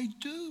what do I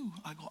do?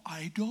 I go,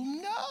 I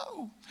don't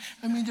know.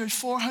 I mean, there's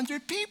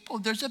 400 people.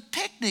 There's a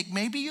picnic.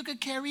 Maybe you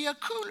could carry a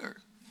cooler.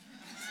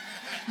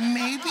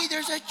 Maybe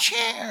there's a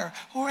chair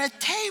or a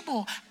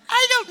table.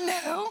 I don't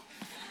know.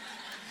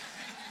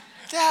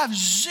 They have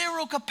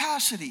zero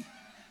capacity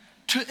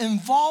to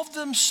involve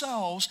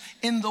themselves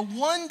in the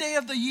one day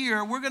of the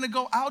year we're going to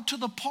go out to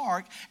the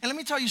park. And let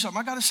me tell you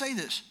something. I got to say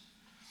this.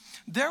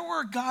 There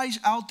were guys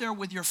out there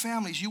with your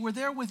families. You were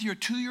there with your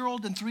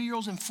 2-year-old and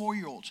 3-year-olds and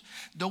 4-year-olds.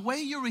 The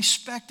way you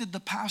respected the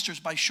pastors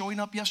by showing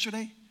up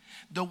yesterday,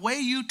 the way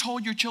you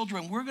told your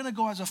children, we're going to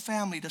go as a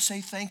family to say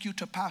thank you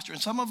to Pastor.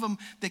 And some of them,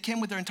 they came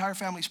with their entire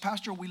families.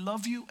 Pastor, we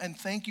love you and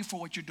thank you for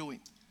what you're doing.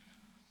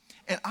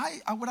 And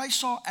what I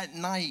saw at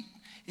night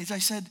is I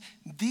said,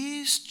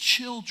 these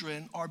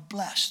children are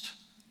blessed.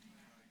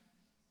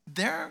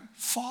 Their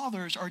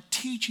fathers are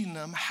teaching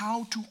them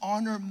how to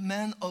honor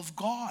men of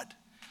God.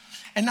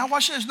 And now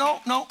watch this. No,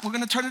 we're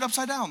going to turn it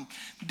upside down.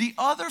 The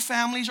other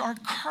families are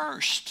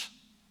cursed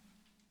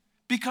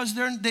because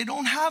they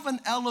don't have an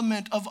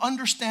element of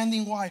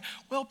understanding why.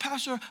 Well,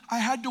 Pastor, I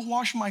had to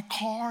wash my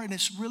car and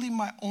it's really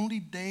my only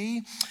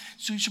day.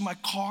 So my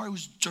car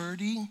was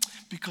dirty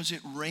because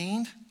it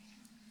rained.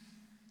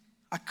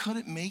 I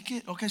couldn't make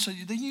it. Okay, so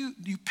then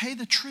you pay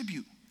the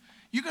tribute.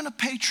 You're going to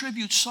pay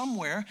tribute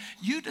somewhere.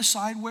 You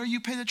decide where you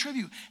pay the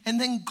tribute. And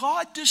then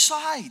God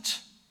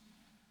decides.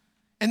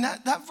 And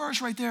that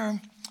verse right there,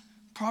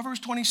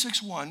 Proverbs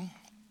 26:1.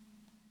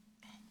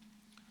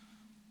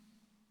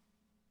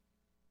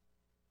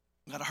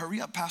 Got to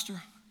hurry up,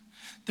 Pastor.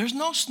 There's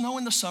no snow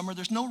in the summer.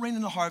 There's no rain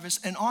in the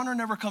harvest. And honor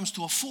never comes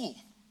to a fool.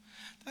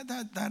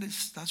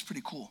 That's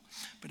pretty cool.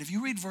 But if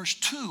you read verse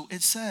 2,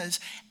 it says,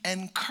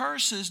 and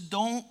curses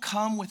don't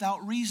come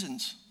without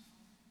reasons.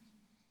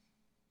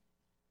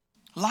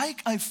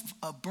 Like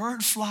a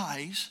bird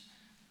flies,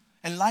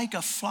 and like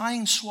a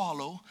flying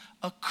swallow,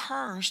 a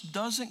curse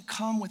doesn't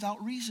come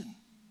without reason.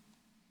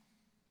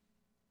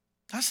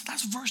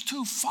 That's verse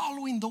 2,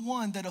 following the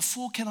one that a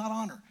fool cannot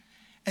honor.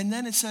 And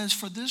then it says,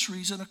 for this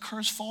reason, a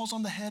curse falls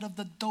on the head of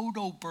the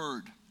dodo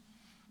bird.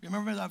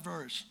 Remember that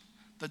verse?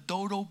 The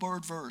dodo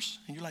bird verse.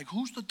 And you're like,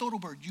 who's the dodo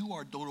bird? You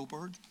are dodo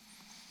bird.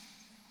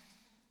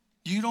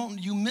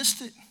 You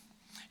missed it.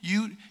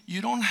 You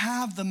don't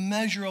have the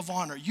measure of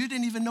honor. You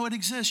didn't even know it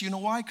exists. You know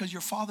why? Because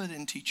your father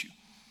didn't teach you.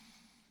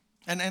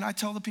 And I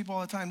tell the people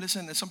all the time,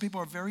 listen, some people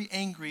are very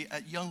angry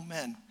at young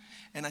men.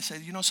 And I say,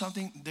 you know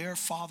something? Their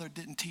father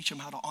didn't teach them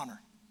how to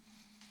honor.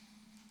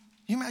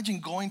 Can you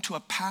imagine going to a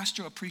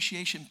pastor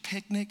appreciation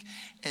picnic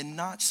and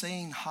not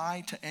saying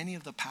hi to any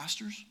of the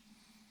pastors?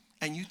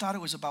 And you thought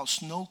it was about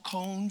snow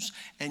cones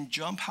and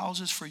jump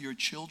houses for your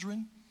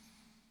children?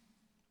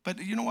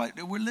 But you know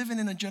what? We're living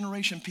in a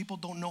generation people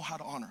don't know how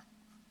to honor.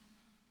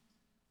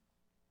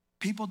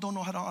 People don't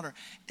know how to honor.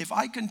 If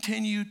I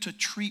continue to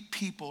treat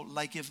people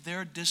like if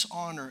their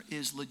dishonor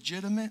is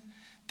legitimate,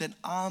 then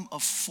I'm a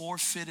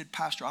forfeited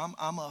pastor.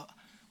 I'm a,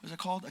 what's it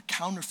called? A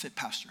counterfeit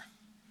pastor.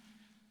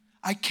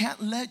 I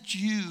can't let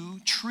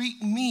you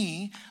treat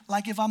me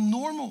like if I'm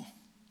normal.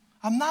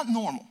 I'm not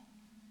normal.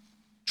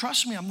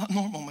 Trust me, I'm not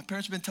normal. My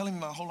parents have been telling me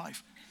my whole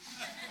life.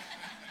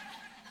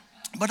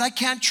 But I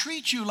can't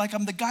treat you like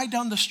I'm the guy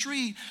down the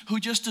street who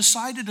just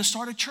decided to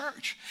start a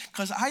church.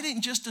 Because I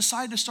didn't just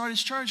decide to start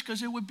his church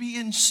because it would be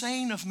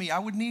insane of me. I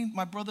would need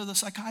my brother, the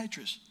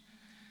psychiatrist.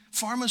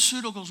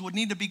 Pharmaceuticals would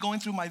need to be going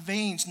through my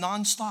veins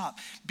nonstop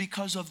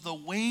because of the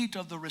weight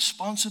of the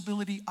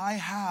responsibility I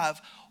have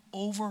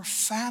over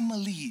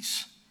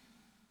families,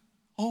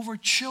 over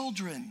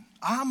children.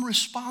 I'm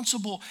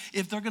responsible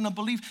if they're going to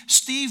believe.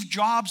 Steve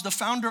Jobs, the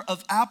founder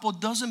of Apple,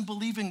 doesn't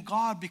believe in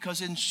God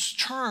because in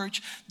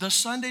church, the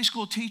Sunday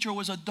school teacher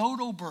was a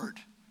dodo bird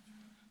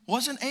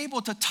wasn't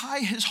able to tie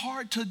his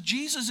heart to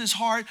Jesus'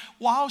 heart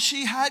while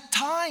she had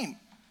time.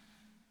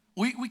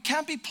 We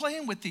can't be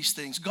playing with these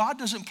things. God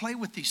doesn't play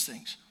with these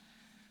things.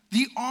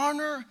 The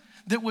honor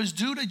that was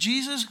due to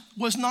Jesus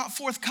was not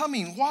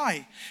forthcoming.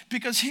 Why?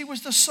 Because he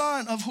was the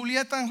son of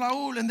Julieta and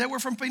Raul, and they were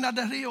from Pinar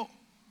del Rio.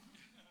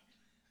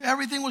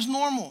 Everything was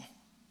normal.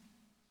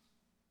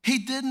 He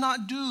did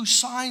not do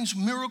signs,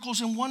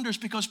 miracles, and wonders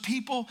because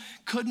people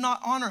could not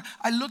honor.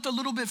 I looked a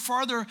little bit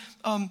farther.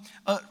 A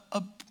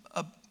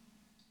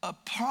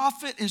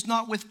prophet is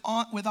not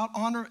without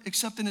honor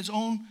except in his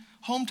own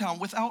hometown.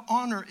 Without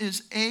honor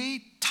is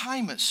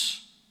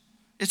atimus.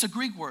 It's a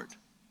Greek word.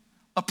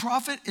 A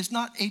prophet is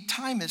not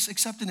atimus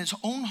except in his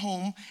own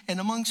home and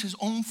amongst his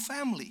own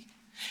family.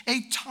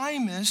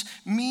 Atimus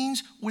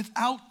means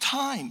without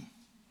time.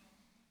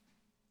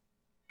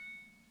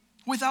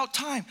 Without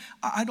time.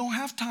 I don't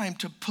have time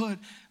to put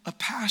a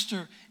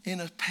pastor in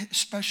a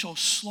special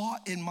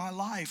slot in my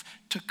life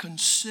to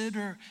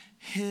consider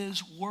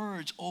his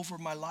words over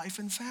my life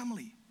and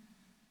family.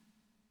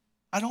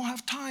 I don't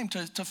have time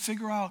to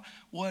figure out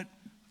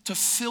to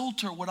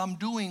filter what I'm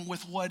doing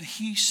with what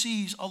he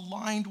sees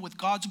aligned with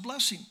God's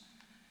blessing.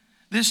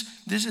 This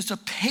is a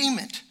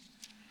payment.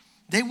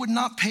 They would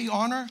not pay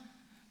honor.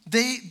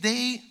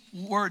 They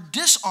were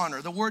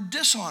dishonor, the word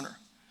dishonor.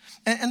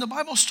 And the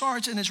Bible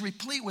starts and is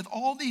replete with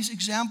all these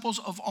examples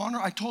of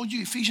honor. I told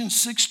you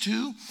Ephesians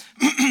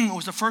 6:2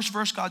 was the first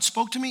verse God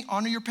spoke to me.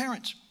 Honor your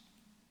parents.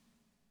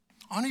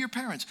 Honor your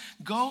parents.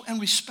 Go and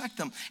respect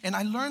them. And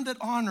I learned that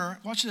honor,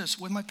 watch this,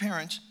 with my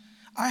parents,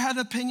 I had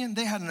an opinion,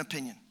 they had an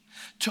opinion.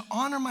 To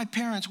honor my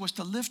parents was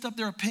to lift up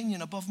their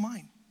opinion above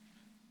mine.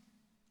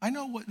 I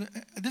know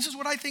this is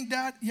what I think,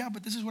 Dad. Yeah,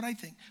 but this is what I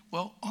think.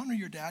 Well, honor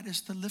your dad is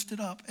to lift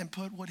it up and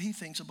put what he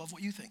thinks above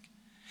what you think.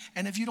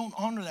 And if you don't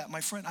honor that,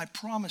 my friend, I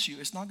promise you,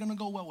 it's not going to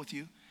go well with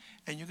you,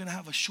 and you're going to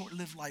have a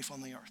short-lived life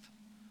on the earth.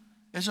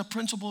 It's a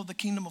principle of the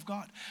kingdom of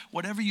God.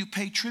 Whatever you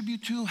pay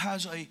tribute to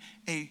has a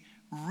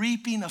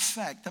reaping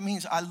effect. That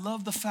means I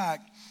love the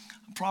fact,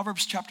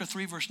 Proverbs chapter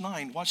 3, verse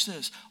 9, watch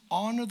this.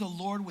 Honor the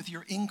Lord with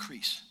your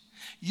increase.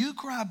 You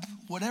grab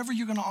whatever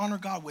you're going to honor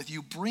God with,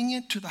 you bring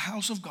it to the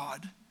house of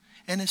God,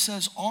 and it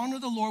says, honor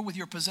the Lord with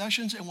your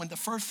possessions and with the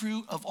first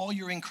fruit of all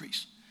your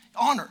increase.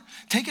 Honor.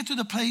 Take it to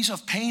the place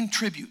of paying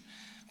tribute.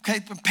 Okay,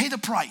 pay the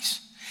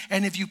price.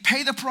 And if you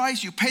pay the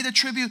price, you pay the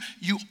tribute,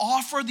 you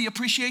offer the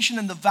appreciation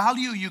and the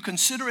value, you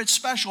consider it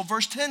special.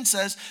 Verse 10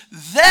 says,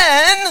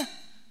 then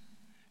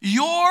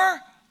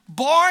your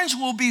barns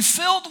will be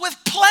filled with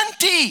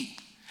plenty.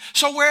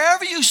 So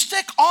wherever you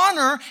stick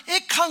honor,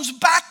 it comes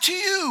back to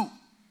you.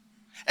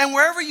 And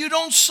wherever you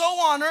don't sow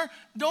honor,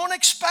 don't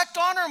expect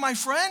honor, my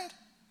friend.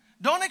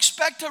 Don't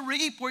expect to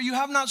reap where you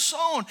have not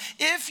sown.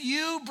 If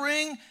you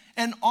bring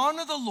and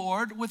honor the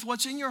Lord with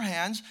what's in your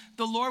hands,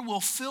 the Lord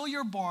will fill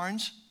your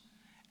barns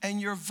and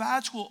your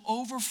vats will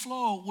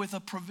overflow with a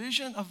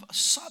provision of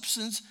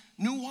substance,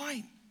 new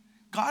wine.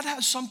 God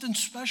has something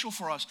special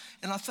for us,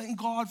 and I thank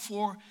God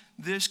for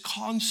this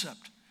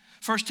concept.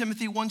 1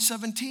 Timothy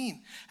 1:17,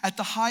 at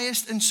the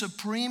highest and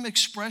supreme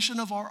expression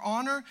of our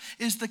honor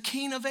is the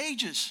King of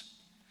ages.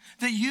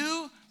 That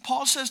you,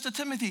 Paul says to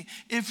Timothy,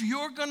 if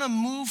you're going to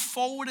move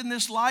forward in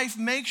this life,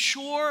 make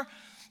sure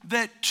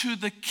that to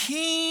the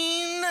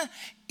King,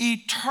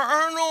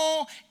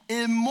 eternal,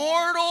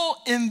 immortal,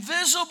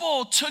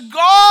 invisible, to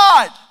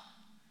God,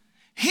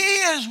 he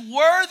is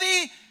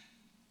worthy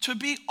to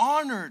be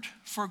honored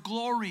for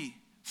glory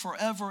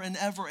forever and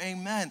ever.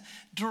 Amen.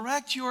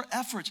 Direct your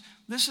efforts.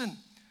 Listen,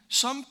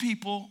 some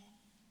people,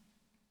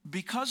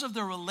 because of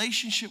their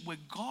relationship with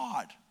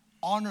God,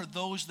 honor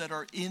those that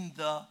are in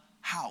the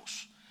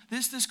house.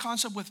 This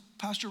concept with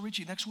Pastor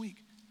Richie next week.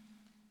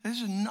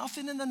 There's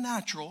nothing in the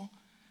natural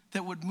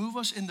that would move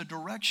us in the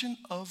direction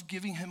of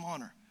giving him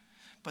honor.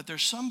 But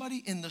there's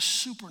somebody in the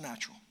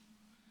supernatural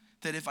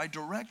that if I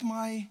direct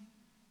my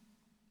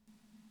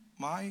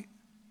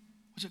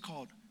what's it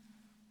called?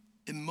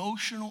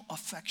 Emotional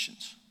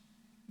affections.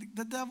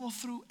 The devil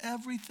threw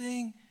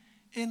everything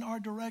in our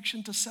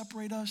direction to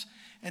separate us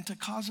and to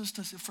cause us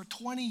to, for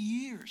 20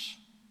 years.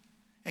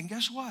 And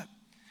guess what?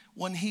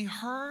 When he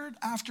heard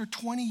after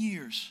 20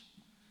 years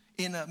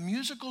in a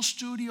musical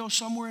studio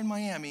somewhere in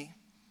Miami,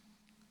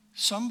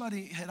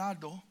 somebody,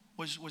 Gerardo,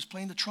 was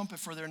playing the trumpet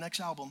for their next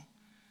album.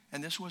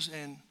 And this was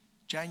in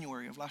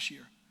January of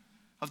January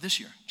of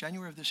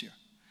this year.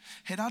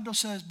 Gerardo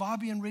says,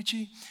 Bobby and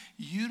Richie,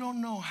 you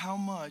don't know how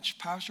much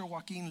Pastor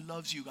Joaquin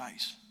loves you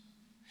guys.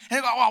 And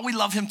they go, oh, we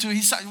love him too.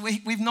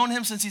 We've known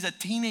him since he's a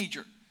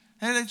teenager.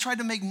 And they tried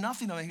to make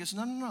nothing of it. He goes,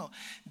 no.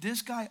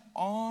 This guy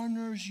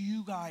honors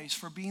you guys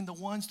for being the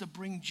ones to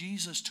bring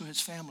Jesus to his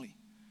family.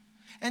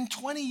 And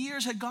 20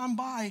 years had gone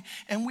by,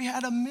 and we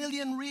had a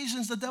million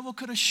reasons the devil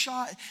could have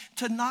shot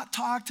to not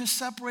talk, to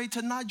separate,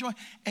 to not join.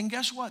 And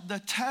guess what? The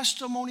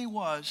testimony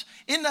was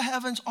in the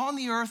heavens, on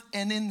the earth,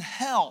 and in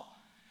hell,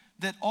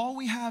 that all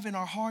we have in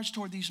our hearts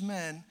toward these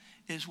men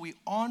is we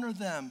honor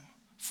them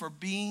for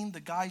being the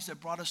guys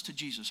that brought us to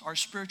Jesus, our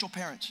spiritual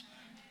parents.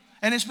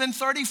 And it's been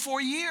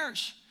 34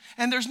 years.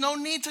 And there's no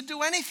need to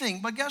do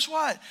anything. But guess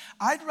what?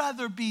 I'd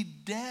rather be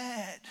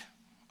dead.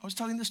 I was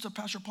telling this to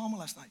Pastor Palma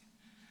last night.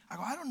 I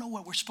go, I don't know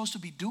what we're supposed to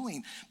be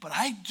doing, but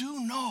I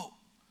do know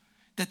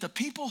that the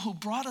people who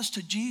brought us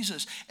to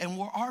Jesus and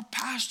were our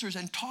pastors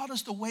and taught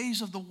us the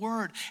ways of the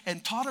word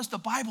and taught us the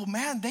Bible,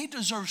 man, they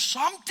deserve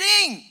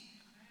something.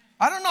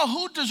 I don't know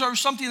who deserves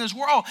something in this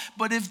world,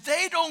 but if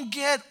they don't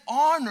get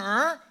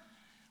honor,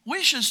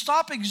 we should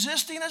stop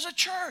existing as a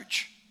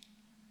church.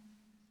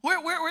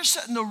 We're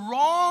setting the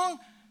wrong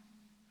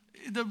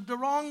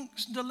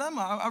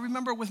dilemma. I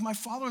remember with my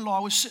father-in-law,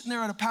 I was sitting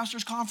there at a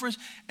pastor's conference,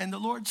 and the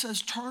Lord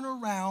says, turn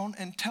around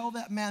and tell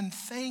that man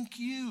thank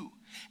you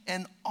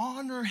and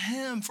honor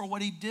him for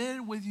what he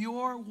did with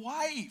your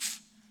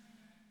wife.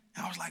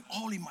 And I was like,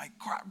 holy my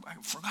crap, I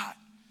forgot.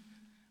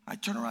 I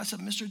turned around and said,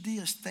 Mr.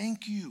 Diaz,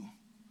 thank you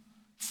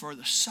for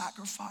the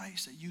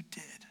sacrifice that you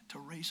did to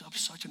raise up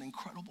such an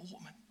incredible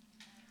woman.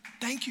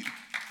 Thank you.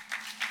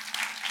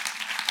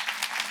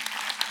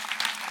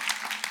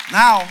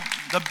 Now,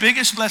 the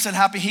biggest blessing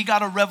happened, he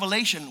got a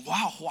revelation.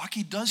 Wow,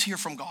 Joaquin does hear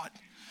from God,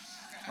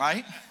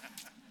 right?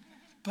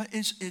 But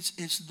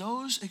it's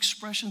those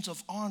expressions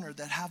of honor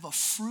that have a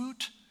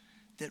fruit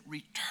that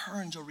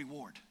returns a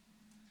reward.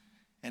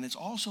 And it's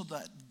also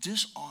that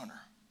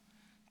dishonor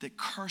that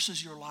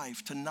curses your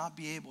life to not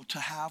be able to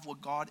have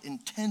what God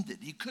intended.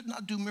 He could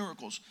not do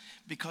miracles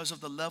because of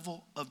the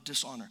level of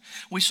dishonor.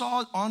 We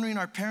saw honoring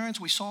our parents.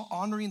 We saw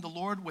honoring the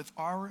Lord with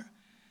our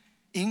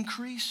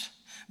increase.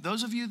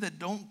 Those of you that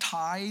don't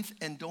tithe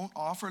and don't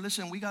offer,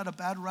 listen, we got a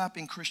bad rap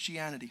in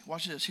Christianity.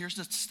 Watch this. Here's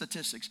the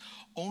statistics.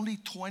 Only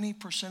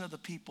 20% of the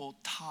people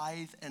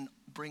tithe and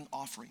bring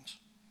offerings.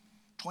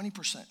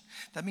 20%.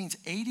 That means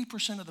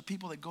 80% of the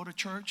people that go to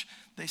church,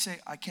 they say,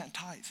 I can't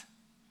tithe.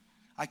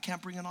 I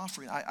can't bring an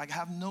offering. I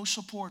have no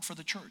support for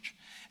the church.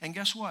 And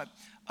guess what?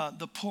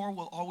 The poor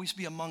will always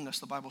be among us,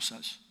 the Bible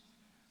says.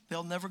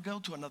 They'll never go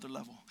to another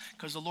level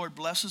because the Lord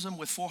blesses them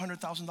with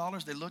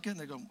 $400,000. They look at it and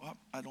they go, oh,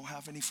 I don't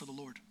have any for the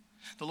Lord.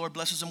 The Lord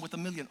blesses them with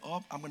 $1 million.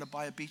 Oh, I'm going to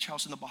buy a beach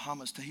house in the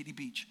Bahamas, Tahiti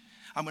Beach.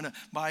 I'm going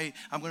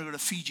to go to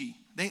Fiji.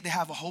 They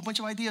have a whole bunch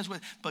of ideas,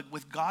 but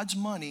with God's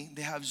money,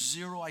 they have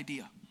zero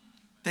idea.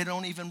 They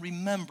don't even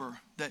remember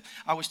that.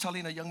 I was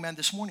telling a young man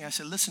this morning, I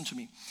said, listen to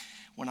me.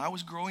 When I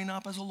was growing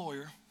up as a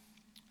lawyer,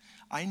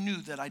 I knew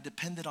that I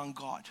depended on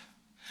God.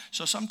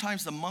 So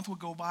sometimes the month would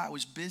go by, I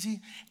was busy,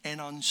 and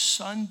on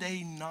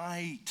Sunday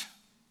night,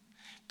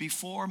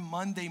 before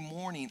Monday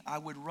morning, I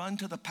would run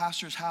to the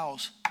pastor's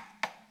house.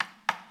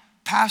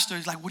 Pastor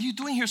is like, what are you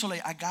doing here so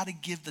late? I got to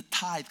give the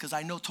tithe because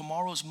I know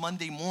tomorrow's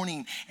Monday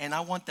morning, and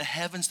I want the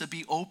heavens to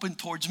be open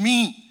towards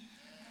me.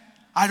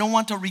 I don't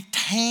want to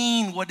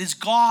retain what is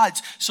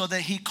God's so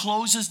that he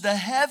closes the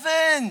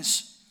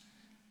heavens.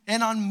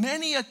 And on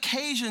many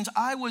occasions,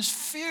 I was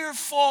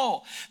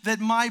fearful that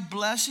my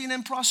blessing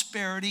and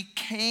prosperity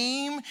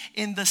came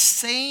in the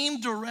same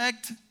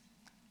direct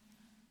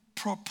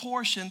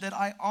proportion that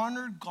I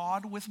honored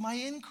God with my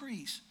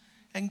increase.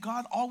 And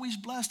God always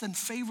blessed and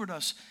favored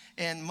us.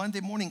 And Monday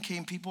morning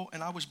came, people,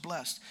 and I was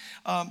blessed.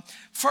 1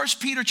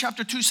 Peter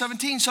chapter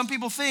 2:17. Some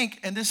people think,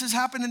 and this has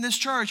happened in this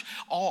church,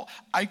 oh,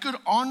 I could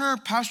honor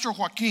Pastor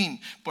Joaquin,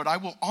 but I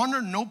will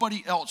honor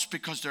nobody else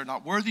because they're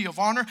not worthy of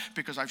honor,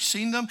 because I've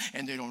seen them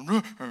and they don't.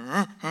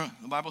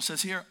 The Bible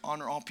says here,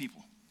 honor all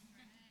people.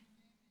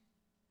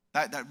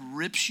 That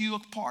rips you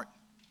apart.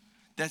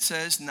 That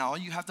says now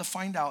you have to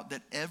find out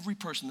that every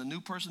person, the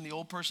new person, the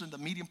old person, the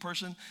medium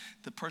person,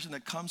 the person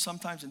that comes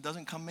sometimes and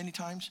doesn't come many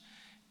times,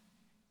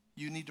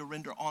 you need to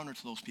render honor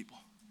to those people.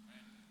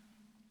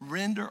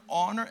 Render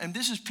honor. And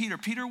this is Peter.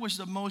 Peter was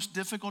the most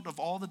difficult of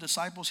all the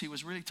disciples. He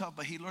was really tough,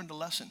 but he learned a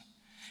lesson.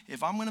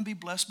 If I'm going to be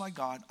blessed by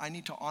God, I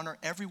need to honor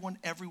everyone,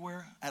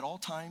 everywhere, at all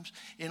times,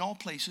 in all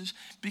places,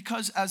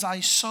 because as I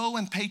sow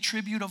and pay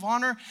tribute of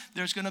honor,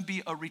 there's going to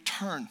be a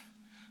return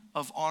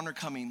of honor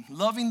coming.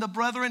 Loving the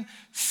brethren,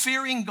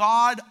 fearing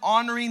God,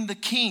 honoring the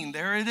king.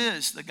 There it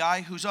is, the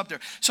guy who's up there.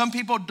 Some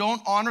people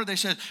don't honor. They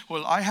said,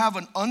 well, I have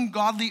an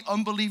ungodly,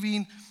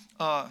 unbelieving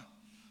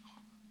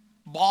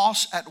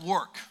boss at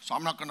work, so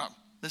I'm not going to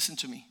listen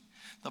to me.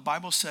 The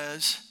Bible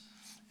says,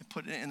 and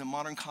put it in the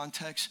modern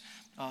context,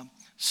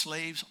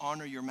 slaves,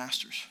 honor your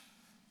masters.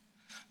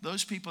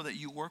 Those people that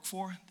you work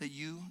for, that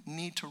you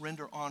need to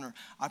render honor.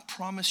 I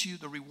promise you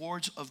the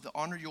rewards of the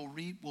honor you'll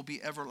reap will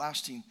be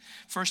everlasting.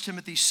 1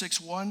 Timothy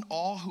 6:1,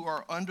 all who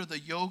are under the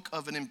yoke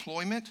of an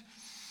employment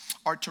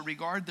are to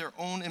regard their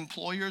own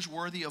employers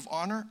worthy of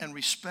honor and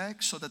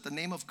respect, so that the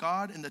name of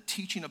God and the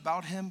teaching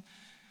about him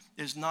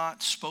is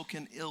not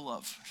spoken ill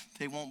of.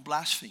 They won't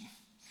blaspheme.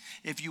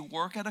 If you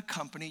work at a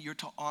company, you're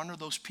to honor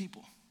those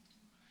people.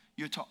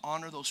 You're to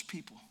honor those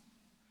people.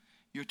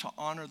 You're to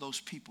honor those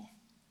people.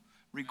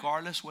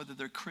 Regardless whether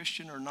they're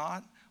Christian or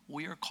not,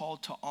 we are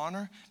called to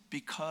honor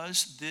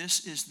because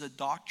this is the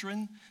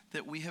doctrine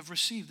that we have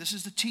received. This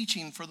is the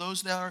teaching for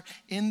those that are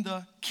in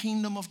the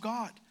kingdom of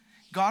God.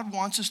 God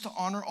wants us to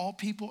honor all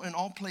people in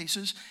all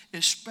places,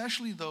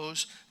 especially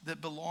those that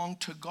belong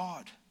to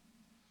God.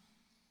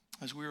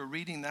 As we were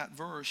reading that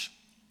verse,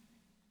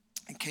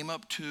 it came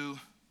up to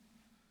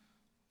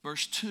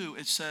verse 2,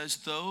 it says,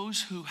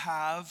 those who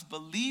have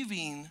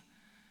believing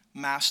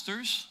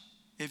masters,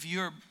 if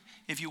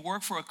you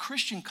work for a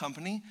Christian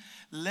company,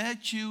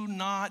 let you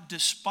not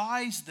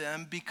despise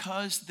them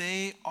because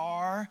they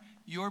are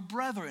your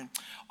brethren.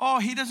 Oh,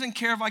 he doesn't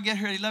care if I get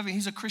here at 11.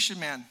 He's a Christian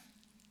man.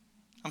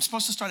 I'm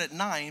supposed to start at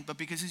 9, but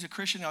because he's a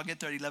Christian, I'll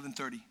get there at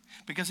 11:30.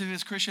 Because if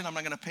he's a Christian, I'm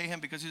not going to pay him.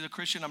 Because he's a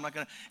Christian, I'm not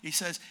going to. He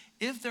says,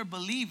 if they're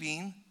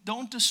believing,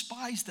 don't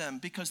despise them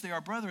because they are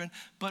brethren,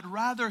 but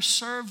rather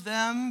serve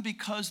them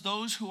because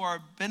those who are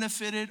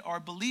benefited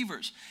are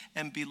believers.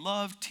 And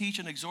beloved, teach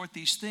and exhort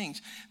these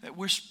things. That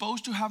we're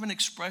supposed to have an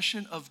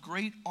expression of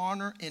great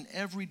honor in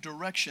every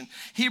direction.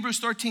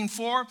 Hebrews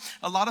 13:4,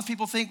 a lot of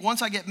people think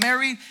once I get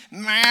married,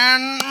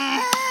 man,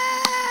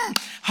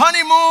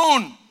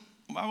 honeymoon.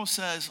 The Bible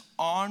says,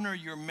 honor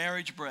your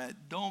marriage bed.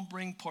 Don't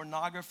bring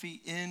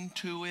pornography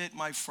into it,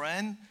 my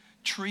friend.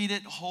 Treat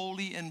it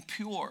holy and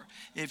pure.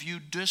 If you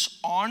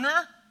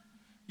dishonor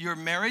your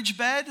marriage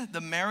bed, the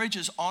marriage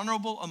is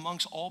honorable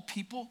amongst all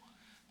people.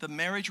 The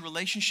marriage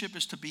relationship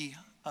is to be,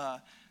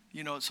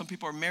 some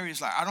people are married.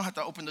 It's like, I don't have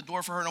to open the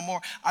door for her no more.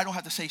 I don't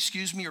have to say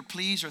excuse me or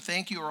please or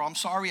thank you or I'm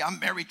sorry. I'm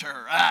married to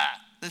her.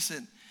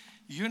 Listen,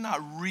 you're not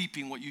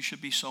reaping what you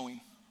should be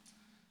sowing.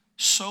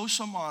 Sow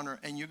some honor,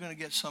 and you're going to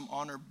get some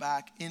honor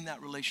back in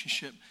that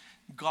relationship.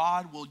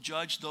 God will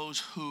judge those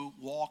who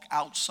walk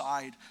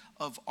outside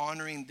of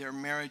honoring their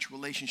marriage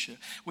relationship.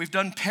 We've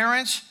done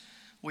parents,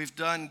 we've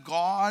done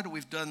God,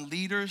 we've done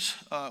leaders.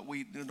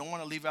 We don't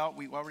want to leave out,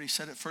 we already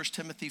said it, 1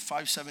 Timothy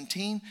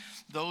 5:17.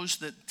 Those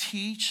that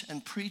teach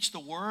and preach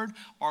the word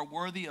are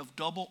worthy of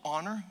double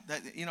honor.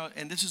 That,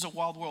 and this is a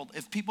wild world.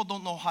 If people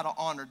don't know how to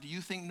honor, do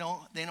you think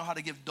they know how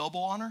to give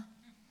double honor?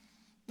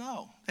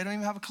 No, they don't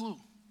even have a clue.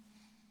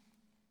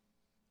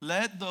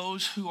 Let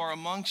those who are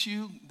amongst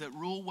you that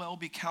rule well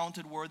be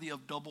counted worthy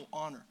of double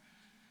honor.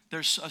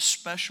 There's a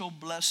special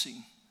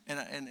blessing,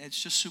 and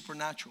it's just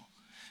supernatural,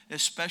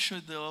 especially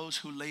those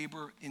who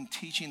labor in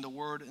teaching the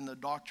word and the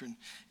doctrine.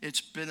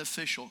 It's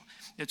beneficial.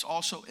 It's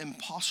also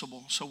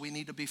impossible, so we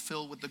need to be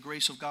filled with the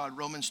grace of God.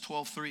 Romans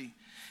 12:3.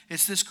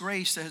 It's this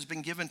grace that has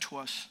been given to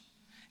us,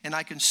 and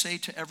I can say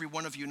to every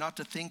one of you not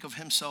to think of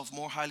himself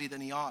more highly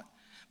than he ought,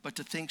 but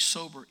to think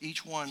sober,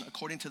 each one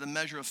according to the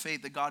measure of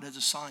faith that God has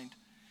assigned.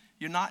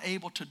 You're not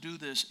able to do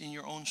this in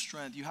your own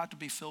strength. You have to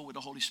be filled with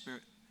the Holy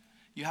Spirit.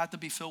 You have to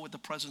be filled with the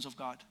presence of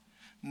God.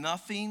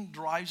 Nothing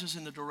drives us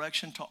in the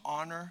direction to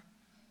honor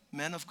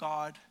men of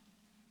God,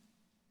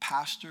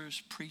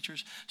 pastors,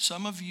 preachers.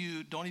 Some of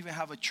you don't even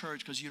have a church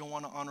because you don't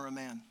want to honor a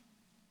man.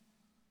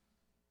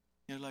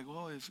 You're like,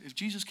 well, if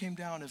Jesus came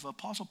down, if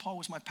Apostle Paul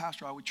was my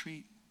pastor, I would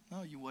treat.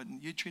 No, you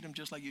wouldn't. You'd treat him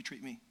just like you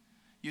treat me.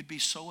 You'd be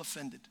so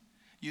offended.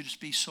 You'd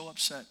just be so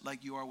upset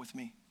like you are with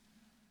me.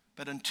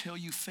 But until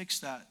you fix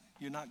that,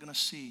 you're not going to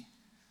see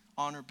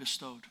honor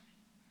bestowed.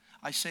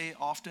 I say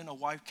often a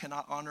wife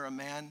cannot honor a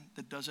man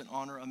that doesn't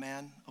honor a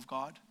man of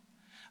God.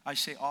 I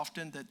say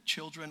often that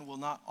children will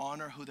not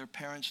honor who their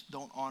parents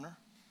don't honor.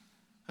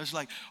 It's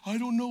like, I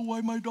don't know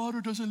why my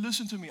daughter doesn't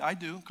listen to me. I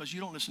do, because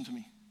you don't listen to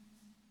me.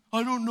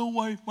 I don't know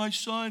why my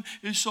son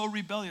is so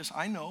rebellious.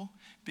 I know,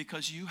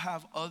 because you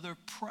have other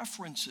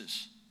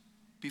preferences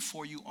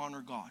before you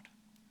honor God.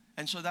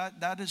 And so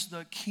that is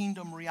the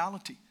kingdom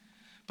reality.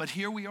 But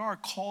here we are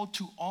called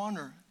to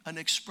honor, an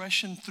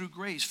expression through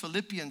grace.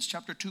 Philippians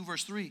chapter 2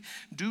 verse 3.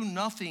 Do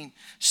nothing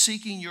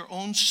seeking your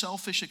own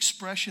selfish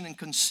expression and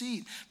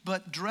conceit,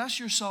 but dress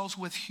yourselves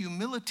with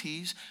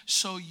humilities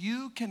so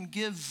you can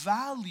give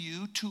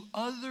value to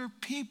other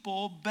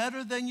people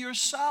better than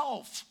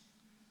yourself.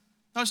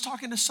 I was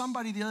talking to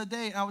somebody the other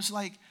day and I was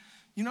like,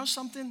 you know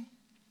something?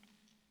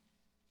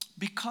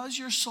 Because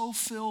you're so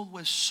filled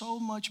with so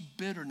much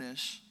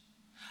bitterness,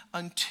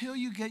 until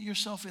you get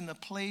yourself in the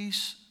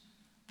place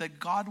that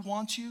God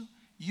wants you,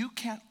 you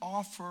can't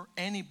offer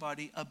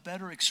anybody a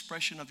better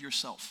expression of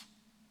yourself.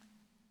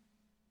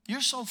 You're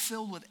so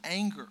filled with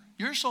anger.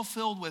 You're so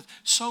filled with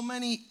so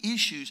many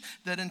issues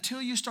that until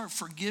you start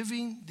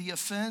forgiving the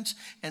offense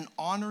and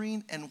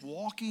honoring and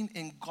walking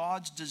in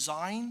God's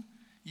design,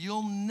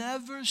 you'll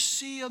never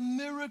see a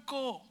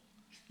miracle.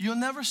 You'll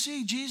never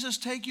see Jesus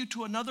take you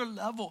to another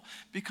level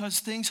because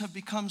things have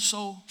become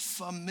so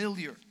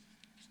familiar.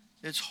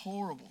 It's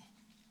horrible.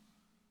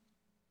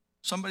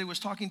 Somebody was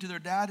talking to their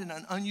dad in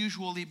an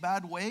unusually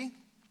bad way.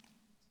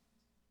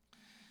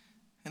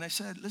 And I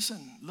said, listen,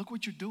 look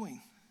what you're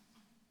doing.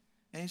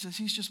 And he says,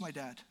 he's just my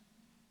dad.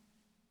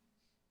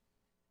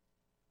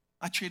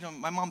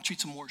 My mom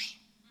treats him worse.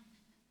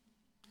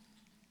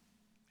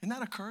 Isn't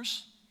that a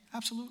curse?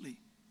 Absolutely.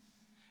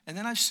 And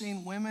then I've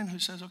seen women who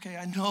says, okay,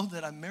 I know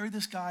that I married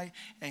this guy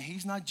and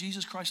he's not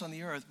Jesus Christ on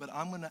the earth, but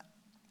I'm going to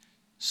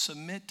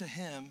submit to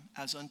him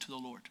as unto the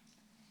Lord.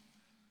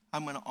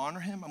 I'm going to honor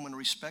him. I'm going to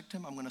respect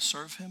him. I'm going to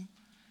serve him.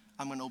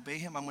 I'm going to obey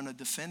him. I'm going to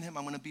defend him.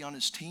 I'm going to be on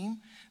his team.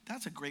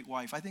 That's a great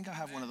wife. I think I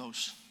have one of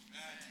those.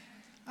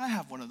 I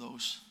have one of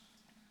those.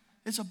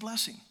 It's a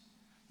blessing.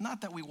 Not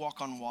that we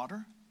walk on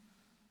water,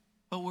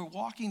 but we're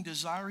walking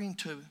desiring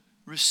to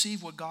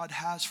receive what God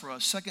has for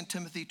us. 2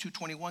 Timothy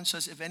 2:21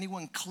 says, if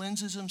anyone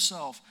cleanses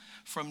himself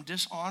from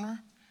dishonor,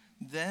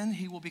 then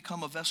he will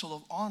become a vessel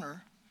of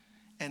honor,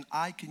 and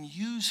I can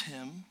use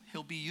him.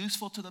 He'll be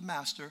useful to the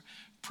master,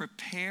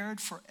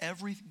 prepared for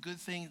every good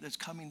thing that's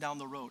coming down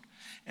the road.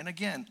 And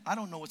again, I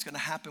don't know what's going to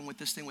happen with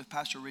this thing with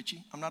Pastor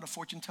Richie. I'm not a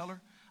fortune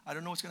teller. I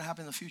don't know what's going to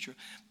happen in the future.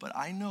 But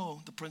I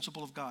know the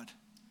principle of God.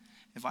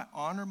 If I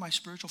honor my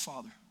spiritual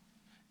father,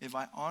 if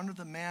I honor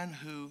the man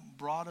who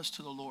brought us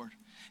to the Lord,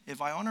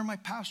 if I honor my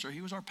pastor,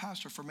 he was our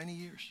pastor for many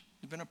years.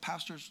 He's been a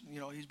pastor,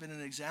 he's been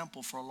an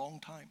example for a long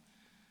time.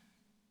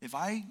 If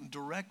I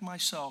direct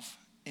myself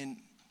in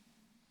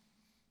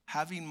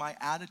having my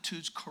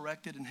attitudes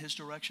corrected in his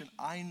direction,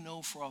 I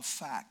know for a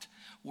fact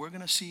we're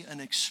going to see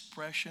an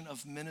expression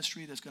of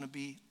ministry that's going to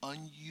be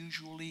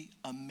unusually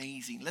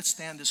amazing. Let's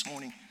stand this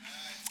morning.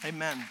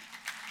 Amen.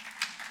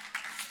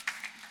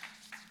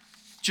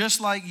 Just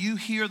like you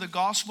hear the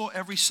gospel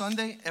every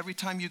Sunday, every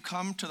time you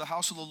come to the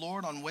house of the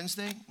Lord on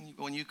Wednesday,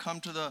 when you come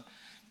to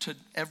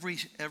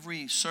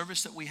every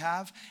service that we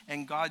have,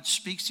 and God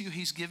speaks to you,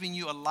 he's giving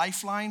you a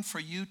lifeline for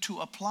you to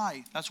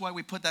apply. That's why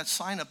we put that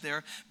sign up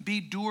there, be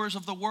doers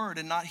of the word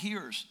and not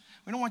hearers.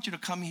 We don't want you to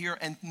come here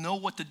and know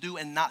what to do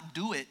and not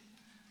do it.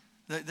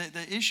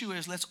 The issue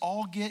is, let's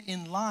all get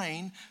in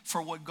line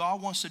for what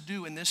God wants to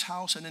do in this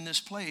house and in this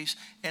place.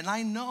 And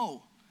I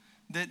know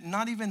that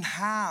not even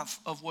half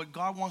of what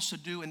God wants to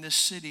do in this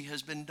city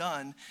has been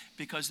done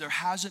because there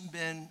hasn't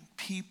been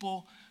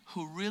people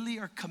who really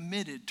are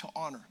committed to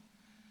honor.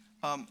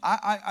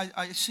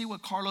 I see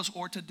what Carlos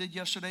Orta did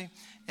yesterday,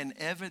 and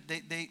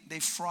they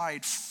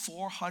fried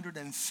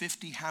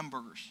 450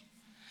 hamburgers.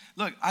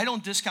 Look, I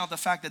don't discount the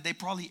fact that they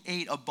probably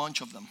ate a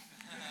bunch of them.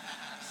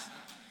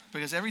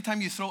 Because every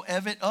time you throw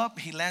Evet up,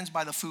 he lands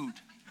by the food.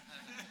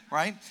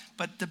 Right?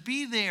 But to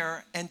be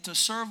there and to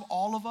serve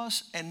all of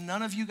us, and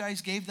none of you guys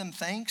gave them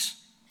thanks.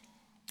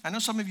 I know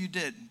some of you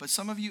did, but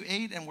some of you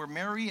ate and were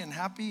merry and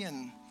happy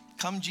and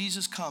come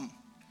Jesus, come.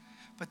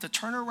 But to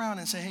turn around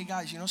and say, hey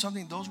guys, you know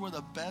something? Those were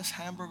the best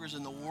hamburgers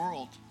in the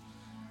world.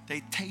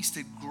 They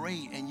tasted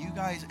great. And you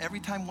guys, every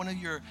time one of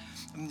your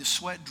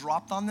sweat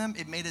dropped on them,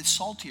 it made it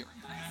saltier.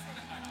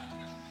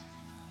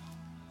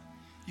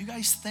 You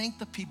guys thank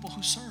the people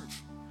who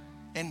serve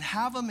and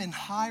have them in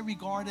high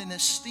regard and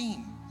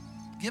esteem.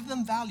 Give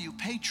them value,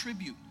 pay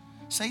tribute.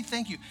 Say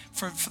thank you.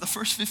 For the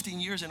first 15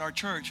 years in our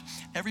church,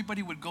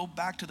 everybody would go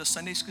back to the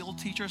Sunday school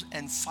teachers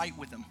and fight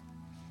with them.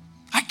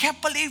 I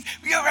can't believe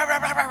you.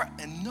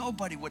 And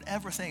nobody would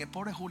ever think, and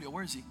poor Julio,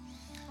 where is he?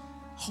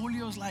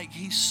 Julio's like,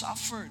 he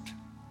suffered.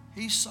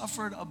 He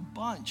suffered a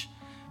bunch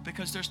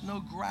because there's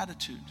no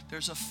gratitude.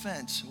 There's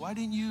offense. Why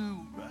didn't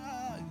you?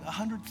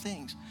 100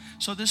 things.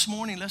 So this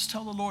morning, let's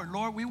tell the Lord,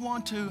 Lord, we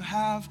want to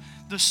have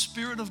the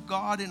Spirit of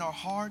God in our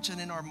hearts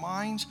and in our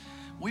minds.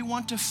 We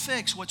want to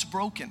fix what's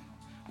broken.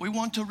 We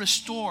want to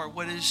restore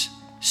what is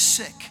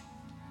sick.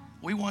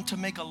 We want to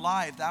make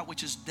alive that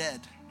which is dead.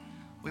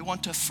 We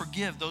want to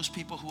forgive those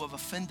people who have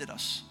offended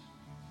us.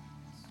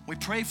 We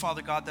pray,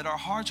 Father God, that our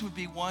hearts would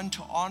be one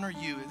to honor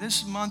you.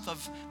 This month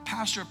of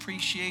pastor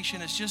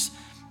appreciation is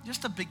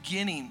just a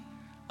beginning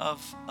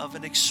of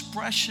an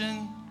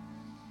expression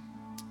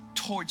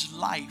towards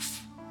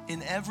life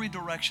in every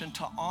direction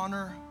to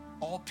honor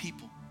all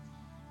people,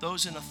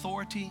 those in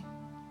authority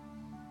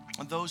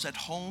and those at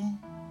home.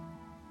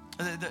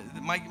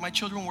 My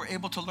children were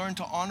able to learn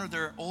to honor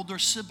their older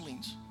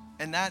siblings,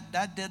 and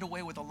that did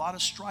away with a lot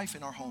of strife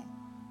in our home.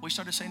 We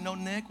started saying, no,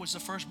 Nick was the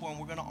firstborn.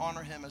 We're going to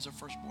honor him as a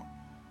firstborn.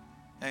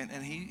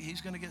 And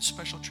he's going to get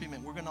special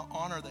treatment. We're going to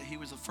honor that he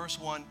was the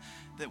first one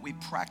that we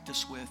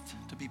practice with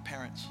to be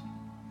parents.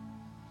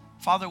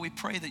 Father, we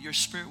pray that your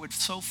Spirit would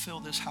so fill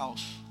this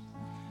house.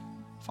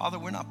 Father,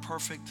 we're not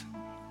perfect.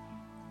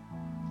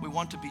 We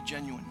want to be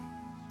genuine.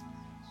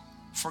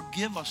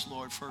 Forgive us,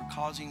 Lord, for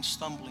causing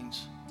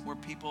stumblings where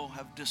people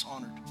have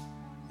dishonored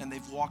and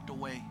they've walked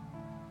away.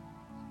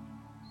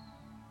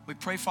 We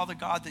pray, Father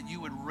God, that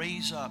you would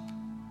raise up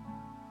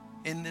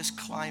in this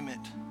climate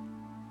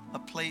a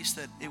place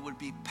that it would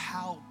be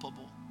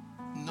palpable,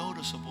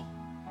 noticeable,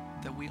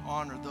 that we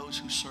honor those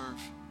who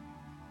serve.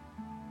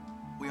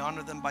 We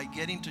honor them by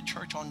getting to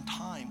church on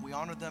time. We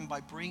honor them by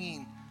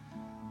bringing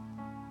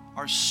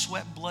our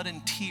sweat, blood,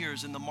 and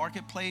tears in the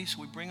marketplace.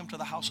 We bring them to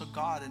the house of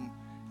God,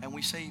 and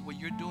we say, what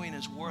you're doing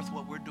is worth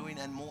what we're doing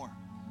and more.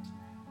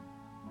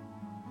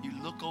 You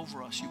look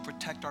over us. You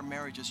protect our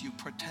marriages. You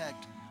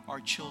protect our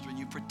children.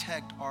 You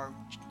protect our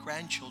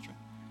grandchildren.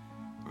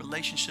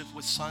 Relationships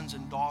with sons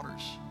and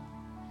daughters.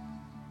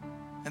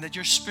 And that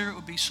your Spirit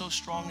would be so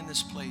strong in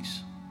this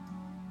place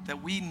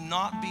that we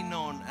not be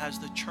known as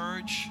the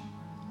church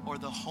or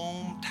the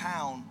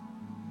hometown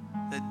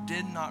that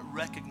did not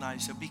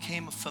recognize, that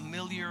became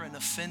familiar and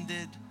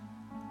offended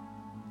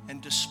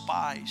and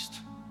despised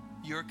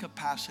your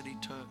capacity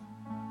to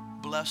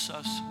bless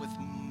us with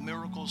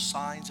miracles,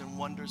 signs, and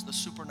wonders, the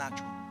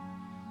supernatural.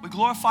 We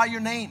glorify your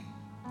name,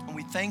 and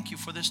we thank you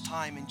for this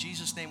time. In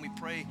Jesus' name we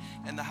pray,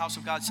 and the house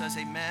of God says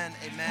amen,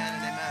 amen,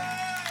 and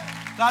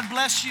amen. God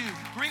bless you.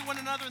 Greet one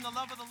another in the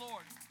love of the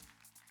Lord.